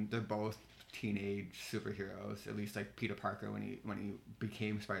mean, they're both teenage superheroes. At least like Peter Parker, when he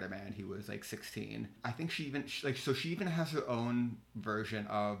became Spider-Man, he was like 16. I think she even has her own version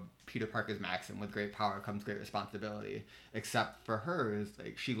of Peter Parker's maxim: with great power comes great responsibility. Except for hers,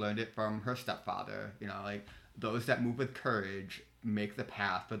 like she learned it from her stepfather. You know, like those that move with courage make the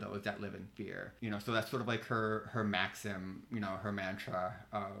path for those that live in fear. You know, so that's sort of like her maxim, you know, her mantra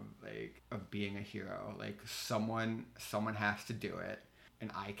of being a hero. Like someone has to do it,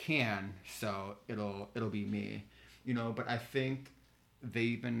 and I can, so it'll be me. You know, but I think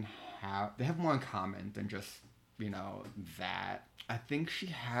they have more in common than just, you know, that. I think she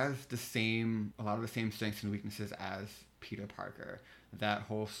has a lot of the same strengths and weaknesses as Peter Parker. That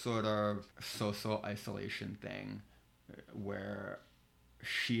whole sort of social isolation thing, where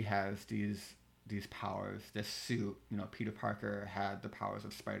she has these powers, this suit. You know, Peter Parker had the powers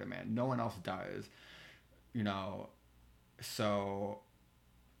of Spider-Man. No one else does. You know, so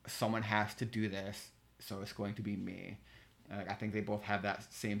someone has to do this, so it's going to be me. I think they both have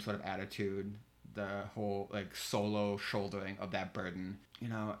that same sort of attitude, the whole like solo shouldering of that burden. You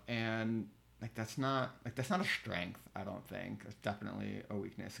know, and that's not a strength, I don't think. It's definitely a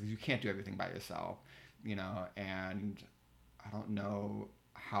weakness, because you can't do everything by yourself, you know. And I don't know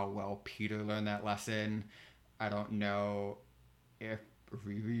how well Peter learned that lesson. I don't know if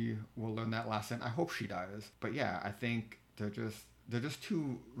Riri will learn that lesson. I hope she does. But yeah, I think they're just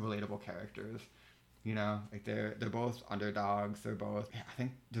two relatable characters. You know, like they're both underdogs. I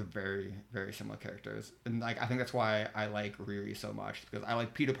think they're very, very similar characters. And like I think that's why I like Riri so much, because I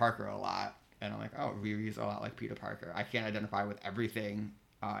like Peter Parker a lot. And I'm like, oh, Riri's a lot like Peter Parker. I can't identify with everything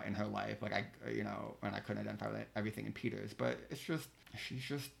in her life, like and I couldn't identify with everything in Peter's. But she's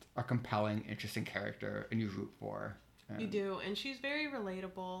just a compelling, interesting character, and you root for her. You do, and she's very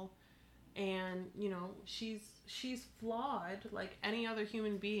relatable, and you know she's flawed like any other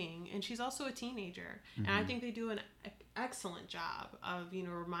human being, and she's also a teenager. Mm-hmm. And I think they do an excellent job of, you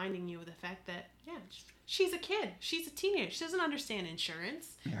know, reminding you of the fact that she's a kid, she's a teenager, she doesn't understand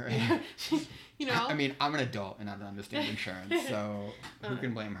insurance. Right. You know, I mean, I'm an adult and I don't understand insurance, so who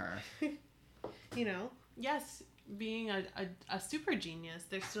can blame her? You know, yes, being a super genius,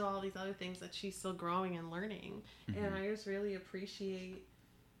 there's still all these other things that she's still growing and learning. Mm-hmm. And I just really appreciate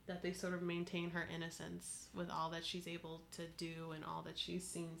that they sort of maintain her innocence with all that she's able to do and all that she's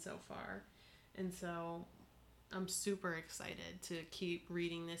seen so far. And so I'm super excited to keep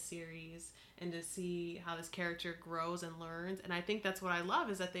reading this series and to see how this character grows and learns. And I think that's what I love,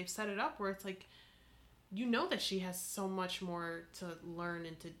 is that they've set it up where it's like, you know that she has so much more to learn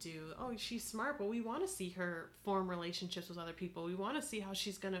and to do. Oh, she's smart, but we want to see her form relationships with other people. We want to see how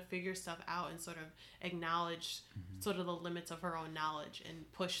she's going to figure stuff out and sort of acknowledge sort of the limits of her own knowledge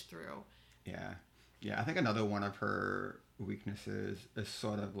and push through. Yeah. Yeah, I think another one of her weaknesses is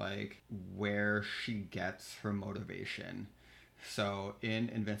sort of like where she gets her motivation. So in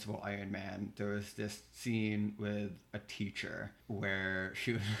Invincible Iron Man, there was this scene with a teacher where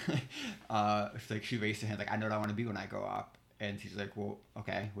she was like she raised her hand like, I know what I want to be when I grow up. And she's like, well,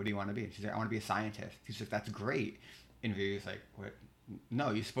 okay, what do you want to be? She's like, I want to be a scientist. He's like, that's great. And Riri's like, what?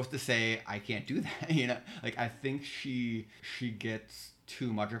 No, you're supposed to say I can't do that. You know, like I think she gets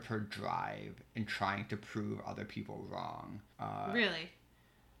too much of her drive in trying to prove other people wrong. Really?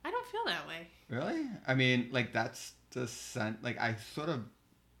 I don't feel that way. Really? I mean, like that's the sense. Like I sort of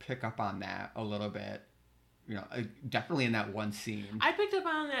pick up on that a little bit. You know, definitely in that one scene. I picked up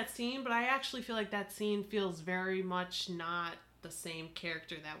on that scene, but I actually feel like that scene feels very much not the same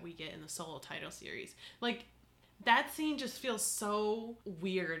character that we get in the solo title series. Like that scene just feels so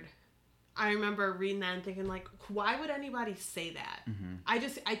weird. I remember reading that and thinking, like, why would anybody say that?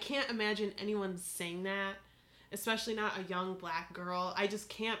 I can't imagine anyone saying that, especially not a young black girl. I just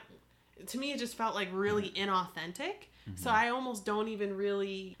can't. To me, it just felt like really inauthentic. So I almost don't even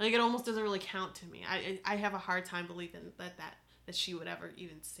really, like, it almost doesn't really count to me. I have a hard time believing that she would ever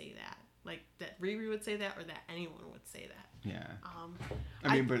even say that. Like, that Riri would say that, or that anyone would say that. Yeah.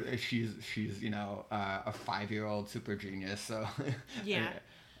 I mean, but she's you know, a 5-year-old super genius, so. Yeah.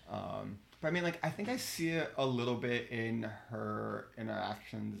 But I mean, like, I think I see it a little bit in her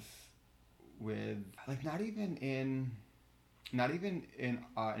interactions with, like, not even in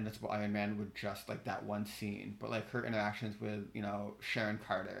Invincible Iron Man with just, like, that one scene, but, like, her interactions with, you know, Sharon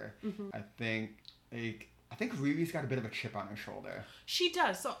Carter. I think Riri's got a bit of a chip on her shoulder. She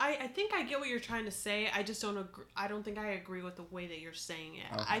does. So I think I get what you're trying to say. I just don't agree. I don't think I agree with the way that you're saying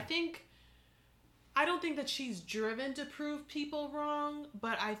it. Okay. I don't think that she's driven to prove people wrong,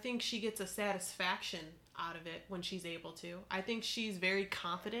 but I think she gets a satisfaction out of it when she's able to. I think she's very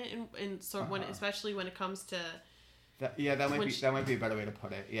confident in sort of when, especially when it comes to. That might be a better way to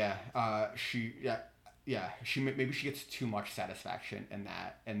put it. Yeah. She maybe she gets too much satisfaction in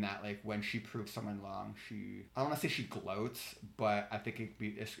that like when she proves someone wrong, I don't want to say she gloats, but I think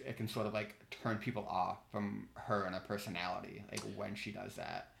it can sort of like turn people off from her and her personality, like when she does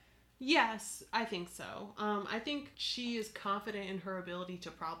that. Yes, I think so. I think she is confident in her ability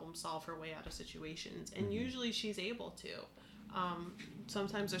to problem solve her way out of situations, and usually she's able to.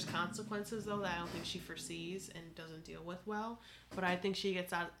 Sometimes there's consequences, though, that I don't think she foresees and doesn't deal with well. But I think she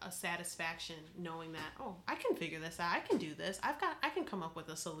gets a satisfaction knowing that, oh, I can figure this out. I can do this. I can come up with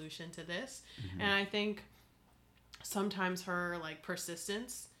a solution to this. And I think sometimes her, like,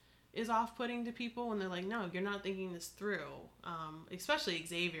 persistence is off-putting to people when they're like, no, you're not thinking this through. Especially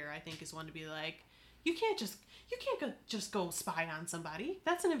Xavier, I think, is one to be like, you can't just go spy on somebody.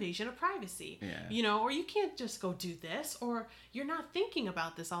 That's an invasion of privacy. Yeah. You know, or you can't just go do this, or you're not thinking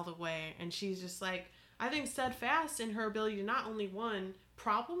about this all the way. And she's just like, I think, steadfast in her ability to not only, one,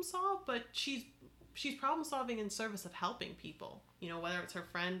 problem solve, but she's problem solving in service of helping people. You know, whether it's her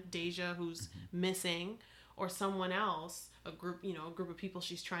friend Deja who's missing, or someone else, a group of people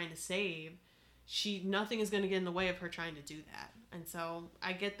she's trying to save. Nothing is going to get in the way of her trying to do that. And so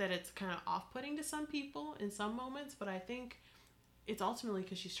I get that it's kind of off-putting to some people in some moments, but I think it's ultimately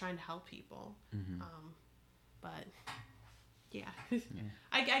because she's trying to help people. But yeah.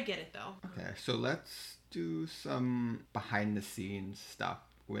 I get it though. Okay, so let's do some behind-the-scenes stuff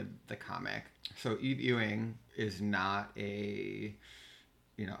with the comic. So Eve Ewing is not a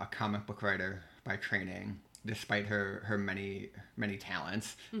comic book writer by training, despite her many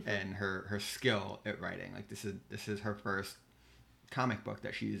talents and her skill at writing. Like, this is her first comic book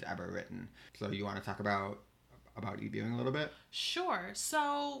that she's ever written. So you want to talk about Eve Ewing a little bit? Sure.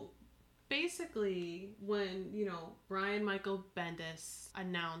 So basically, when Brian Michael Bendis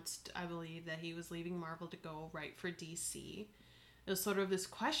announced, I believe, that he was leaving Marvel to go write for DC, it was sort of this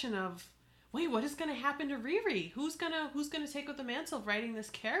question of, wait, what is going to happen to Riri? Who's gonna take up the mantle of writing this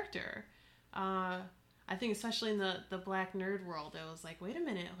character? I think especially in the black nerd world, it was like, wait a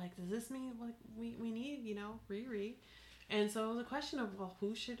minute, like, does this mean like we need Riri? And so it was a question of, well,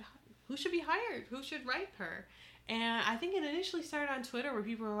 who should be hired? Who should write her? And I think it initially started on Twitter where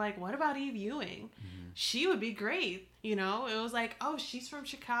people were like, what about Eve Ewing? She would be great. It was like, oh, she's from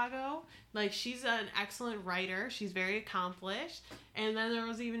Chicago. Like, she's an excellent writer. She's very accomplished. And then there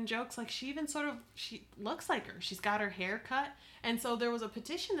was even jokes like she looks like her. She's got her hair cut. And so there was a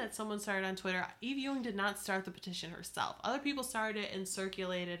petition that someone started on Twitter. Eve Ewing did not start the petition herself. Other people started it and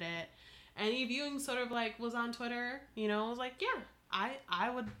circulated it. And Eve Ewing sort of like was on Twitter, was like, yeah,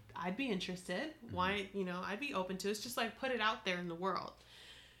 I'd be interested. Why, I'd be open to it. It's just like, put it out there in the world.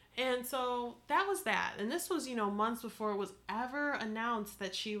 And so that was that. And this was, months before it was ever announced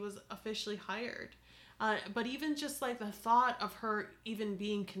that she was officially hired. But even just like the thought of her even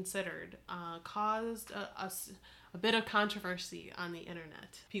being considered caused a bit of controversy on the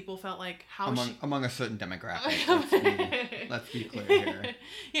internet. People felt like among a certain demographic. Let's be clear here.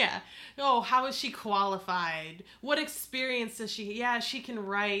 Yeah. Oh, how is she qualified? What experience does she? Yeah, she can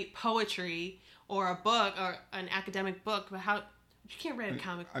write poetry or a book or an academic book, but how? You can't write a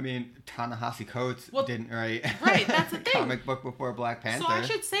comic book. I mean, Ta-Nehisi Coates didn't write that's the thing. Comic book before Black Panther. So I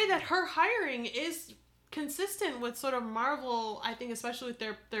should say that her hiring is consistent with sort of Marvel, I think, especially with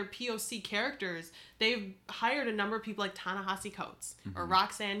their POC characters. They've hired a number of people like Ta-Nehisi Coates or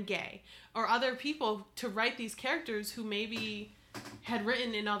Roxane Gay or other people to write these characters who maybe had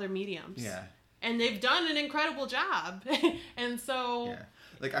written in other mediums. Yeah. And they've done an incredible job. And so...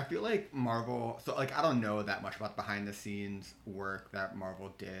 like I feel like Marvel. So like I don't know that much about behind the scenes work that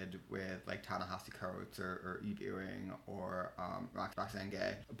Marvel did with like Ta-Nehisi Coates or Eve Ewing or Roxane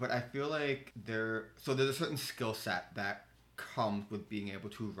Gay, but I feel like there's a certain skill set that comes with being able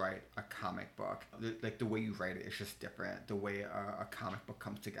to write a comic book. Like the way you write it is just different. The way a comic book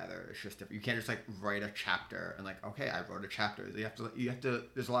comes together is just different. You can't just like write a chapter and like, okay, I wrote a chapter. You have to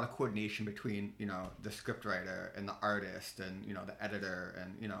there's a lot of coordination between, you know, the script writer and the artist and, you know, the editor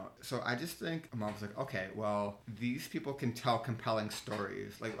and, you know, so I just think Marvel's like, okay, well, these people can tell compelling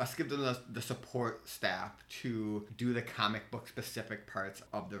stories. Like, let's give them the support staff to do the comic book specific parts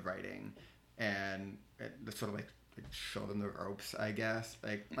of the writing and the sort of like show them the ropes, I guess,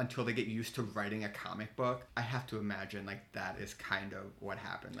 like until they get used to writing a comic book. I have to imagine like that is kind of what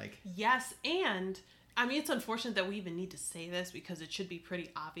happened. Like, yes, and I mean, it's unfortunate that we even need to say this because it should be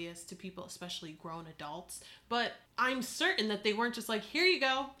pretty obvious to people, especially grown adults, but I'm certain that they weren't just like, here you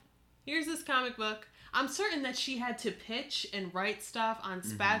go, here's this comic book. I'm certain that she had to pitch and write stuff on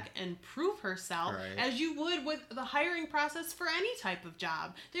spec and prove herself, as you would with the hiring process for any type of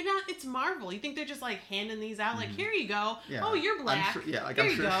job. They're not, it's Marvel. You think they're just like handing these out, like, here you go. Yeah. Oh, you're black.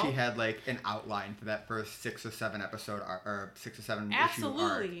 I'm sure she had like an outline for that first 6 or 7 episode or 6 or 7 issue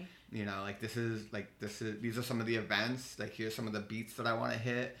arc. You know, like these are some of the events. Like, here's some of the beats that I want to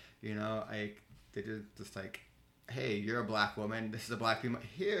hit. You know, like they just like, hey, you're a black woman. This is a black female.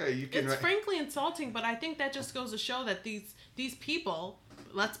 Here, you can. It's frankly insulting, but I think that just goes to show that these people,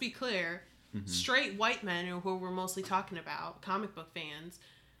 let's be clear, straight white men who we're mostly talking about, comic book fans,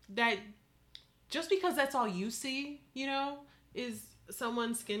 that just because that's all you see, you know, is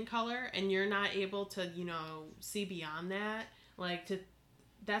someone's skin color, and you're not able to, you know, see beyond that, like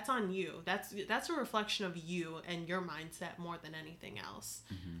that's on you. That's a reflection of you and your mindset more than anything else.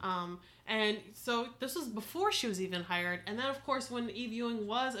 And so this was before she was even hired. And then, of course, when Eve Ewing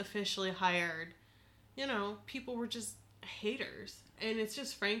was officially hired, you know, people were just haters. And it's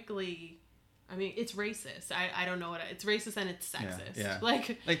just, frankly, I mean, it's racist. I don't know it's racist and it's sexist. Yeah.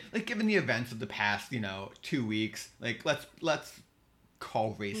 Like given the events of the past, you know, 2 weeks, like let's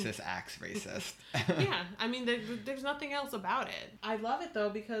call racist acts racist. Yeah, I mean, there's nothing else about it. I love it though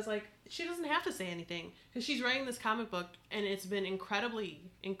because like she doesn't have to say anything because she's writing this comic book and it's been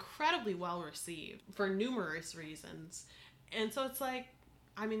incredibly well received for numerous reasons. And so it's like,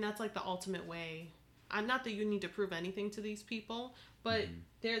 I mean, that's like the ultimate way. Not that you need to prove anything to these people, but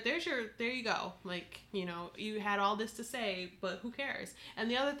there you go. Like, you know, you had all this to say, but who cares? And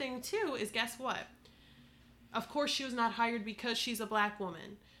the other thing too is, guess what? Of course she was not hired because she's a black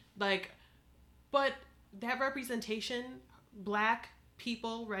woman. Like, but that representation, black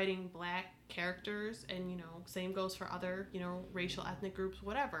people writing black characters, and, you know, same goes for other, you know, racial, ethnic groups,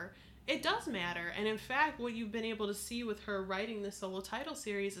 whatever. It does matter. And in fact, what you've been able to see with her writing this solo title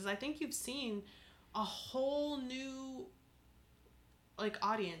series is I think you've seen a whole new, like,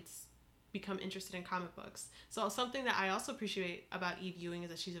 audience become interested in comic books. So something that I also appreciate about Eve Ewing is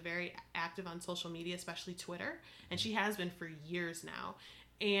that she's very active on social media, especially Twitter, and she has been for years now.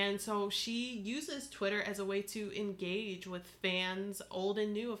 And so she uses Twitter as a way to engage with fans, old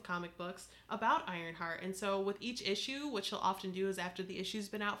and new, of comic books about Ironheart. And so with each issue, what she'll often do is after the issue's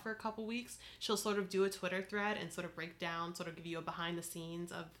been out for a couple weeks, she'll sort of do a Twitter thread and sort of break down, sort of give you a behind the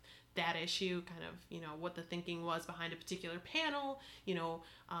scenes of that issue, kind of, you know, what the thinking was behind a particular panel, you know,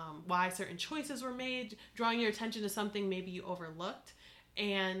 why certain choices were made, drawing your attention to something maybe you overlooked.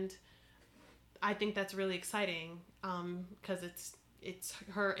 And I think that's really exciting because it's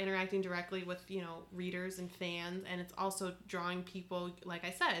her interacting directly with, you know, readers and fans, and it's also drawing people, like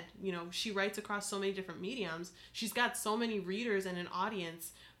I said, you know, she writes across so many different mediums. She's got so many readers and an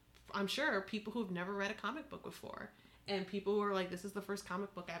audience, I'm sure, people who've never read a comic book before. And people who are like, this is the first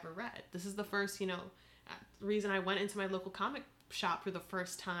comic book I ever read. This is the first, you know, reason I went into my local comic shop for the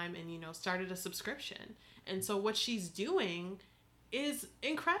first time and, you know, started a subscription. And so what she's doing is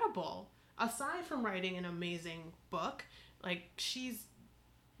incredible. Aside from writing an amazing book, like, she's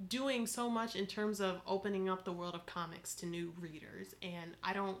doing so much in terms of opening up the world of comics to new readers. And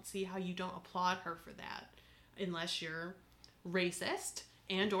I don't see how you don't applaud her for that unless you're racist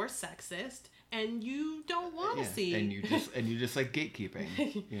and or sexist and you don't want to see. And you just like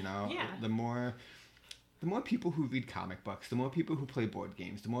gatekeeping, you know? Yeah. The more people who read comic books, the more people who play board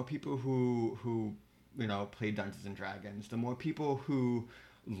games, the more people who you know, play Dungeons and Dragons, the more people who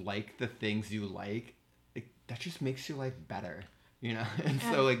like the things you like, that just makes your life better, you know? And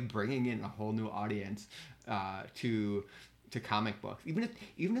so like bringing in a whole new audience to comic books, even if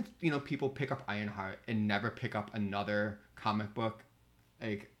you know, people pick up Ironheart and never pick up another comic book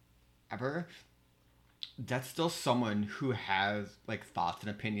like ever, that's still someone who has like thoughts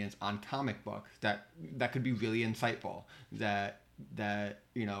and opinions on comic books that could be really insightful, that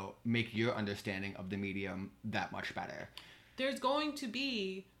make your understanding of the medium that much better. There's going to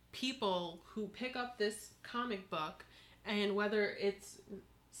be people who pick up this comic book, and whether it's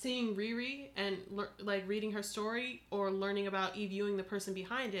seeing Riri and like reading her story or learning about Eve Ewing, the person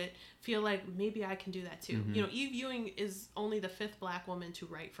behind it, feel like maybe I can do that too. Mm-hmm. Eve Ewing is only the 5th Black woman to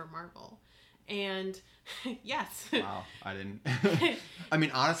write for Marvel. And yes. Wow, I didn't. I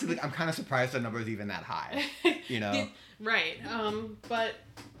mean, honestly, like, I'm kind of surprised the number is even that high. Right. But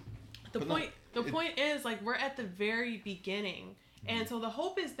the point is, like, we're at the very beginning, and so the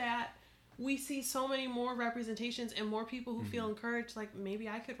hope is that we see so many more representations and more people who feel encouraged. Like, maybe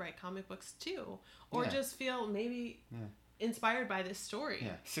I could write comic books too, or just feel maybe inspired by this story.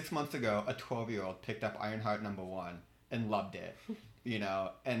 Yeah. 6 months ago, a 12-year-old picked up Ironheart #1 and loved it.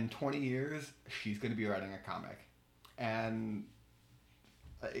 In 20 years, she's going to be writing a comic. And,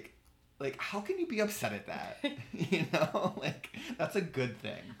 like, how can you be upset at that? Like, that's a good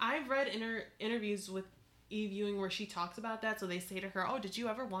thing. I've read interviews with Eve Ewing where she talks about that. So they say to her, oh, did you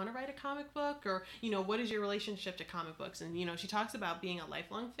ever want to write a comic book? Or, what is your relationship to comic books? And, she talks about being a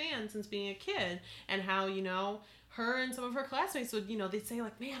lifelong fan since being a kid, and how, her and some of her classmates would, they'd say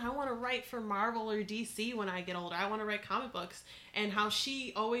like, man, I want to write for Marvel or DC when I get older. I want to write comic books. And how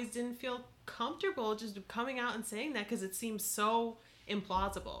she always didn't feel comfortable just coming out and saying that because it seems so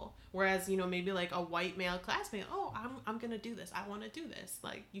implausible. Whereas, maybe like a white male classmate, oh, I'm going to do this. I want to do this.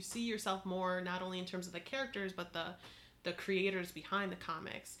 Like, you see yourself more, not only in terms of the characters, but the creators behind the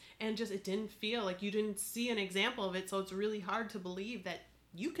comics. And just, it didn't feel like you didn't see an example of it. So it's really hard to believe that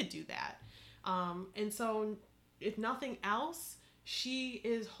you could do that. And so, if nothing else, she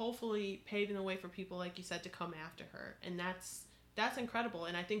is hopefully paving the way for people, like you said, to come after her. And that's incredible.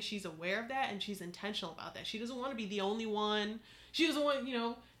 And I think she's aware of that, and she's intentional about that. She doesn't want to be the only one. She doesn't want,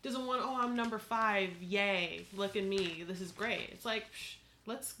 oh, I'm number 5. Yay. Look at me. This is great. It's like,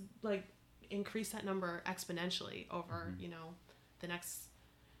 let's like increase that number exponentially over, the next,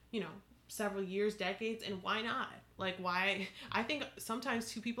 several years, decades. And why not? Like, why? I think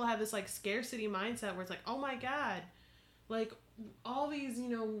sometimes too, people have this like scarcity mindset where it's like, oh my God, like all these,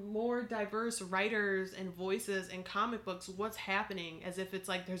 more diverse writers and voices in comic books, what's happening, as if it's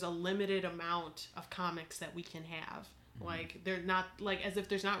like there's a limited amount of comics that we can have. Like, they're not, like, as if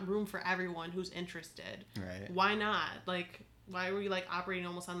there's not room for everyone who's interested. Right. Why not? Like, why are we like operating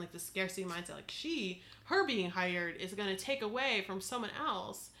almost on like the scarcity mindset? Like, her being hired is going to take away from someone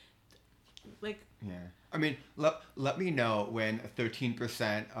else. Like, yeah. I mean, let me know when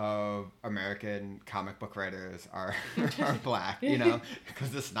 13% of American comic book writers are Black,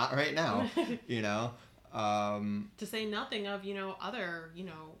 because it's not right now, To say nothing of, other,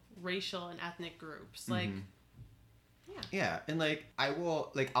 racial and ethnic groups. Like, yeah. And like,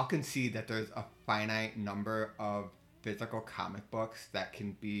 I'll concede that there's a finite number of physical comic books that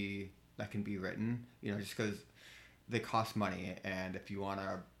can be written, just because they cost money, and if you want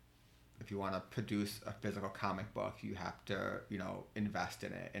to produce a physical comic book, you have to, invest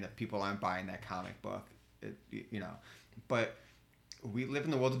in it. And if people aren't buying that comic book, but we live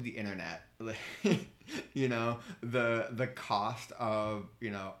in the world of the internet. The cost of,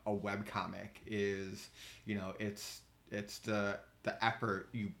 a webcomic is, it's the effort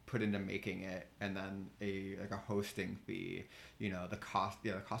you put into making it, and then a hosting fee. The cost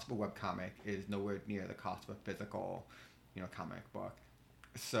of a webcomic is nowhere near the cost of a physical, comic book.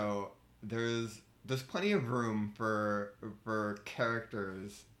 So there's plenty of room for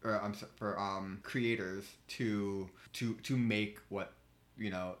characters, or for creators to make what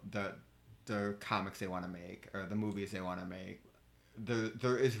the comics they want to make, or the movies they want to make.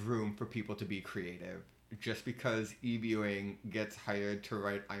 There is room for people to be creative. Just because Eve Ewing gets hired to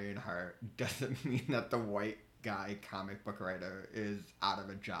write Ironheart doesn't mean that the white guy comic book writer is out of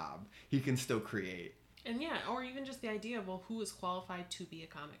a job. He can still create. And yeah, or even just the idea of, well, who is qualified to be a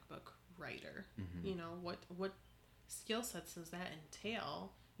comic book writer? What skill sets does that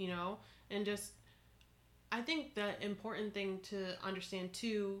entail? And just, I think the important thing to understand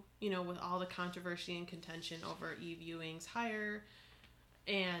too, with all the controversy and contention over Eve Ewing's hire,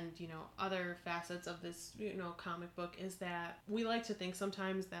 and other facets of this comic book, is that we like to think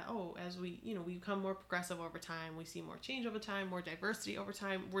sometimes that, as we we become more progressive over time, we see more change over time, more diversity over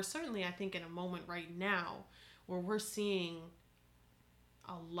time. We're certainly, I think, in a moment right now where we're seeing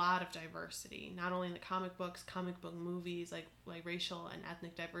a lot of diversity, not only in the comic books, comic book movies, like racial and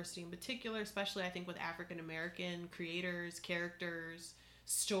ethnic diversity in particular, especially I think with African American creators, characters,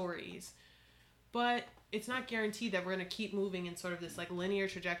 stories. but it's not guaranteed that we're going to keep moving in sort of this like linear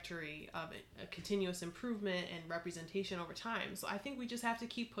trajectory of a continuous improvement and representation over time. So I think we just have to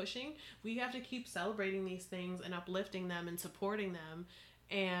keep pushing. We have to keep celebrating these things and uplifting them and supporting them,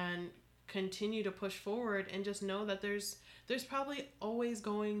 and continue to push forward, and just know that there's probably always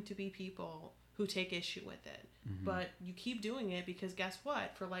going to be people who take issue with it. Mm-hmm. But you keep doing it, because guess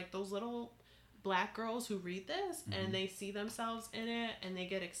what? For like those little Black girls who read this mm-hmm. and they see themselves in it and they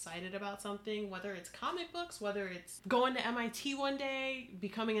get excited about something, whether it's comic books, whether it's going to MIT one day,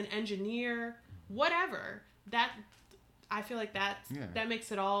 becoming an engineer, whatever, that I feel like that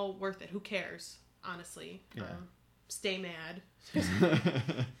makes it all worth it. Who cares, honestly? Yeah. Stay mad.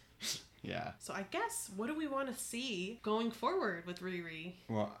 Yeah. So I guess, what do we want to see going forward with Riri?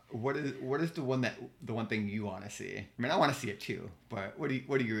 Well, what is the one thing you want to see? I mean, I want to see it too, but what do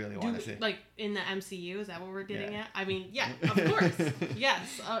you really want to see? Like in the MCU, is that what we're getting at? I mean, yeah, of course,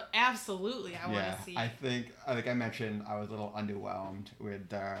 yes, absolutely. I want to see. I think, like I mentioned, I was a little underwhelmed with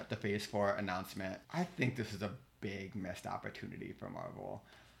the Phase 4 announcement. I think this is a big missed opportunity for Marvel.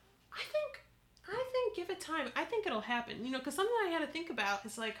 I think give it time. I think it'll happen. You know, because something I had to think about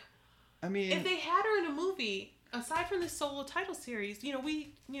is like, I mean, if they had her in a movie, aside from the solo title series,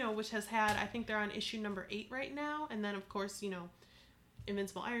 which has had, I think they're on issue number 8 right now, and then of course,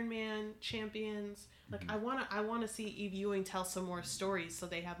 Invincible Iron Man, Champions. Like, mm-hmm. I wanna see Eve Ewing tell some more stories, so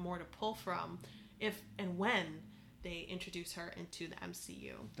they have more to pull from, if and when they introduce her into the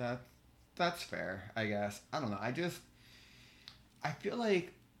MCU. That's fair, I guess. I don't know. I feel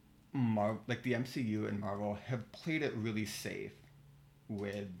like the MCU and Marvel have played it really safe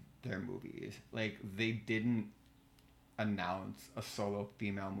with their movies. Like, they didn't announce a solo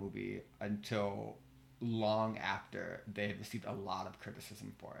female movie until long after they had received a lot of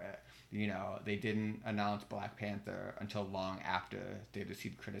criticism for it. They didn't announce Black Panther until long after they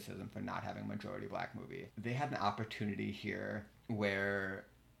received criticism for not having a majority Black movie. They had an opportunity here where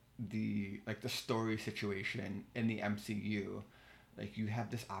the story situation in the MCU, like, you have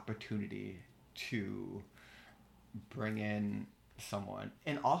this opportunity to bring in someone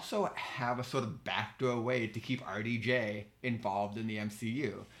and also have a sort of backdoor way to keep RDJ involved in the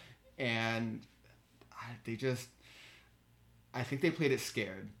MCU, and I think they played it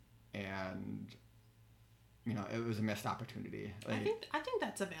scared, and it was a missed opportunity. Like, I think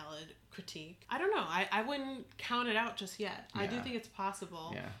that's a valid critique. I don't know. I wouldn't count it out just yet. Yeah. I do think it's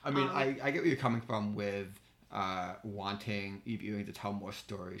possible. Yeah. I mean, I get where you're coming from with wanting Eve Ewing to tell more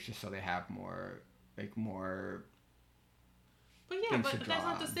stories just so they have more. But yeah, but that's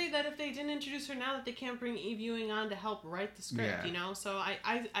not to say that if they didn't introduce her now, that they can't bring Eve Ewing on to help write the script, So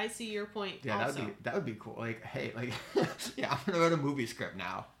I see your point. Yeah, also. that would be cool. Like, hey, like, yeah, I'm gonna write a movie script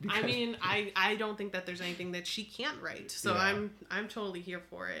now. I mean, I don't think that there's anything that she can't write, so yeah. I'm totally here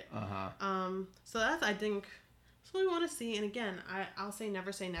for it. So that's, I think, that's what we want to see. And again, I'll say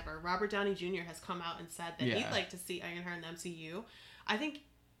never say never. Robert Downey Jr. has come out and said that he'd like to see Ironheart in the MCU. I think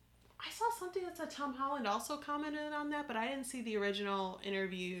I saw something that said Tom Holland also commented on that, but I didn't see the original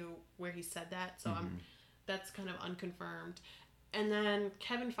interview where he said that, so that's kind of unconfirmed. And then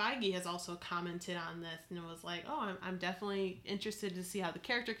Kevin Feige has also commented on this and was like, "Oh, I'm definitely interested to see how the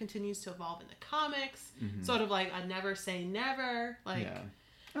character continues to evolve in the comics." Mm-hmm. Sort of like a never say never. Like, yeah.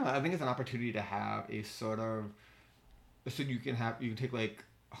 No, I think it's an opportunity to have a sort of, so you can take like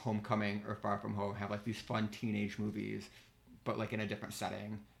Homecoming or Far From Home, have like these fun teenage movies, but like in a different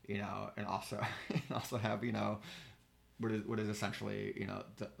setting. And also have what is essentially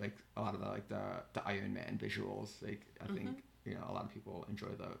like a lot of the Iron Man visuals. Like, I think a lot of people enjoy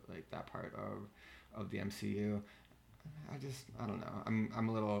that part of the MCU. I don't know. I'm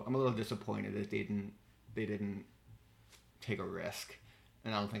a little disappointed that they didn't take a risk,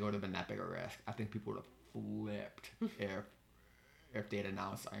 and I don't think it would have been that big a risk. I think people would have flipped if they'd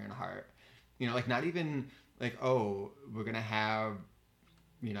announced Ironheart. Like, not even like, oh, we're gonna have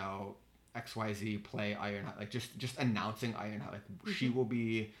XYZ play Ironheart, like just announcing Ironheart, like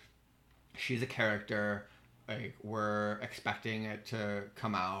she's a character, like we're expecting it to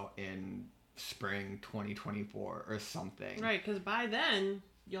come out in spring 2024 or something, right? Because by then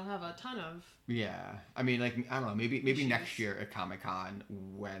you'll have a ton of I mean, like, I don't know, maybe next year at Comic-Con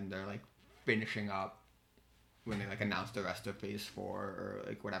when they're like finishing up, when they like announce the rest of Phase 4 or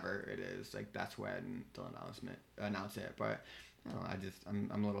like whatever it is, like that's when they'll announce it. But I don't know,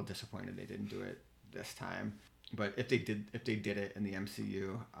 I'm a little disappointed they didn't do it this time. But if they did it in the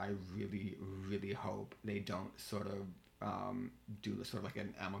MCU, I really, really hope they don't sort of do the sort of like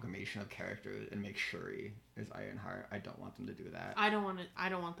an amalgamation of characters and make Shuri is Ironheart. I don't want them to do that. I don't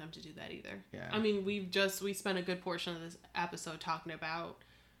want them to do that either. Yeah. I mean, we spent a good portion of this episode talking about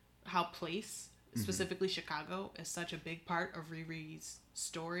how Place specifically Chicago, is such a big part of Riri's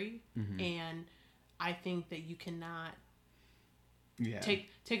story. And I think that you cannot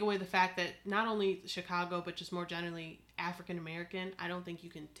take away the fact that not only Chicago, but just more generally African American. I don't think you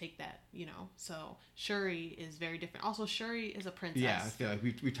can take that, So Shuri is very different. Also, Shuri is a princess. Yeah, I feel like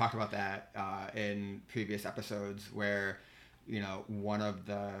we talked about that in previous episodes where, one of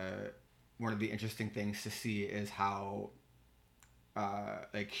the interesting things to see is how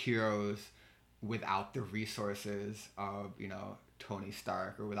heroes without the resources of Tony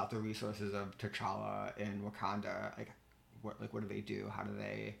Stark, or without the resources of T'Challa in Wakanda, what do they do? How do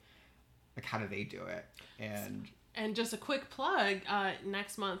they do it? And just a quick plug,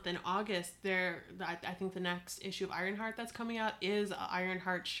 next month in August, I think the next issue of Ironheart that's coming out is a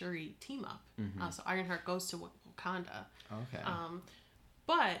Ironheart Shuri team up. So Ironheart goes to Wakanda. Okay.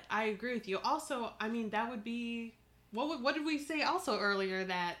 But I agree with you. Also, I mean, that would be what did we say also earlier,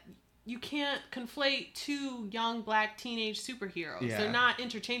 that you can't conflate two young black teenage superheroes. Yeah. They're not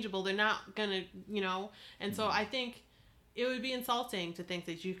interchangeable. They're not gonna, And so I think it would be insulting to think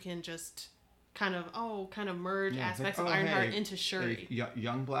that you can just kind of merge aspects of Ironheart into Shuri.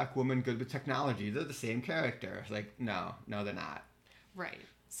 Young black woman good with technology. They're the same character. No, they're not. Right.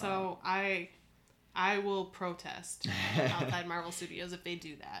 So I will protest outside Marvel Studios if they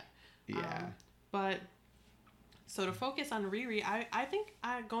do that. Yeah. But so to focus on Riri, I think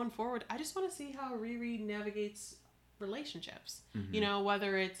going forward, I just want to see how Riri navigates relationships.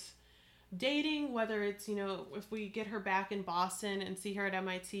 Whether it's dating, whether it's, if we get her back in Boston and see her at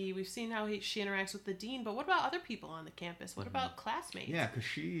MIT, we've seen how she interacts with the dean, but what about other people on the campus? What about classmates? Yeah, because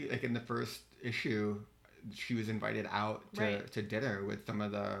she, in the first issue, she was invited out to dinner with some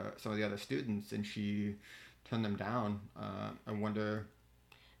of the other students, and she turned them down. I wonder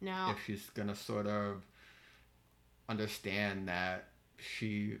if she's gonna sort of understand that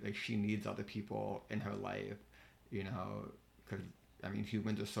she needs other people in her life, because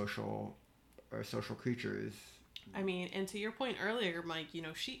humans are social creatures. And to your point earlier, Mike,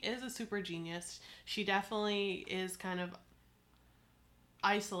 she is a super genius. She definitely is kind of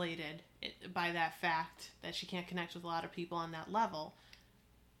isolated by that fact that she can't connect with a lot of people on that level.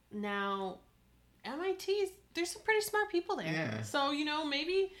 Now, there's some pretty smart people there. Yeah. So,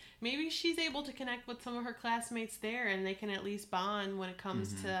 maybe she's able to connect with some of her classmates there, and they can at least bond when it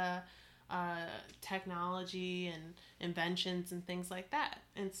comes to technology and inventions and things like that.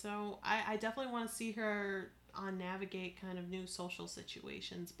 And so I definitely want to see her navigate kind of new social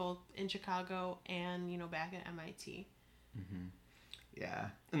situations, both in Chicago and, back at MIT. Yeah.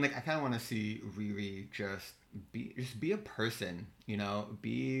 And I kind of want to see Riri just be a person,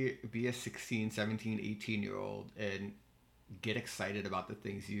 be a 16, 17, 18-year-old and get excited about the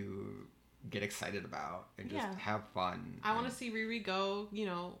things you get excited about and just have fun. I want to see Riri go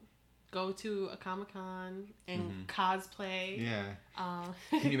to a Comic-Con and cosplay. Yeah.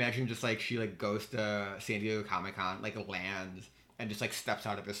 Can you imagine just she goes to San Diego Comic-Con, lands and just steps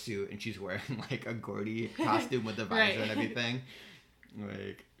out of a suit and she's wearing a Gordy costume with the visor and everything.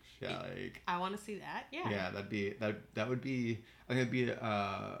 I want to see that. Yeah. Yeah, that would be I think it'd be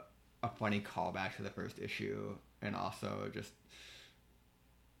a funny callback to the first issue, and also just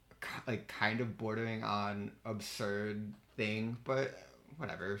kind of bordering on absurd thing, but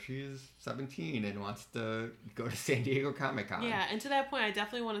whatever. She's 17 and wants to go to San Diego Comic-Con. Yeah, and to that point, I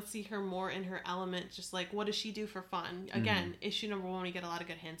definitely want to see her more in her element. Just what does she do for fun? Again, issue number 1, we get a lot of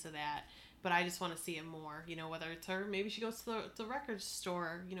good hints of that. But I just want to see it more, whether it's her, maybe she goes to the record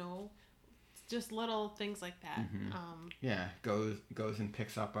store, just little things like that. Yeah, goes and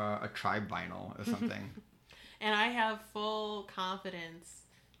picks up a Tribe vinyl or something. And I have full confidence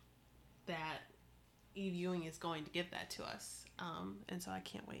that Eve Ewing is going to give that to us. And so I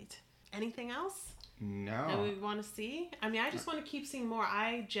can't wait. Anything else? No. That we want to see? I just want to keep seeing more.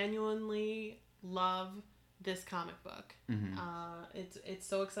 I genuinely love this comic book. It's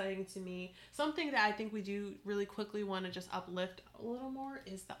so exciting to me. Something that I think we do really quickly want to just uplift a little more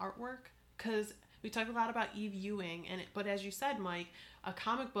is the artwork, because we talked a lot about Eve Ewing, but as you said, Mike, a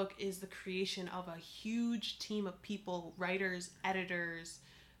comic book is the creation of a huge team of people, writers, editors,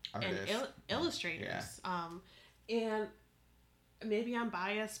 artists, and illustrators. Yeah. And maybe I'm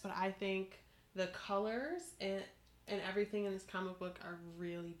biased, but I think the colors and everything in this comic book are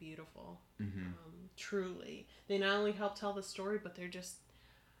really beautiful. Truly, they not only help tell the story, but they're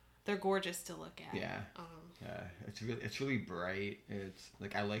gorgeous to look at. Yeah. It's really bright. It's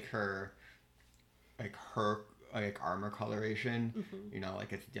I like her armor coloration.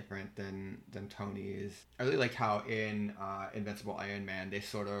 It's different than Tony's. I really like how in Invincible Iron Man they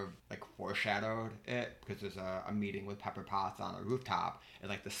sort of foreshadowed it, because there's a meeting with Pepper Potts on a rooftop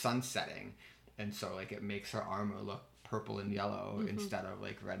and the sun setting, and so like it makes her armor look purple and yellow instead of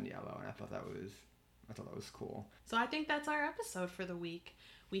like red and yellow, and I thought that was cool. So I think that's our episode for the week.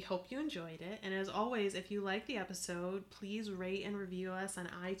 We hope you enjoyed it, and as always, if you like the episode, please rate and review us on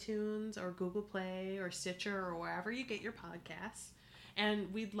iTunes or Google Play or Stitcher or wherever you get your podcasts.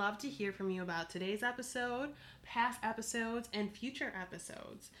 And we'd love to hear from you about today's episode, past episodes, and future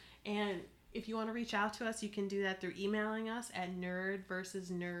episodes. And if you want to reach out to us, you can do that through emailing us at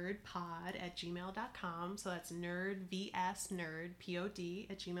nerdversusnerdpod@gmail.com. So that's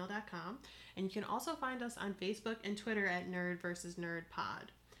nerdvsnerdpod@gmail.com. And you can also find us on Facebook and Twitter at nerdversusnerdpod.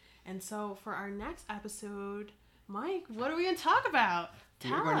 And so for our next episode, Mike, what are we going to talk about?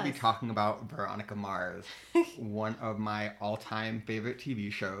 We're going to be talking about Veronica Mars, one of my all-time favorite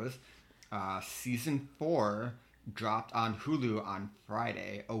TV shows. Season 4 dropped on Hulu on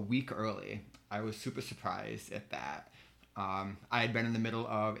Friday, a week early. I was super surprised at that. I had been in the middle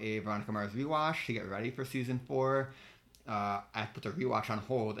of a Veronica Mars rewatch to get ready for season 4. I put the rewatch on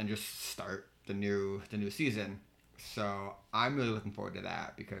hold and just start the new season. So I'm really looking forward to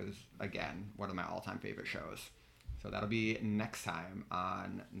that because, again, one of my all-time favorite shows. So that'll be next time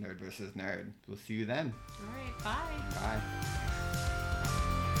on Nerd vs. Nerd. We'll see you then. All right, bye. Bye.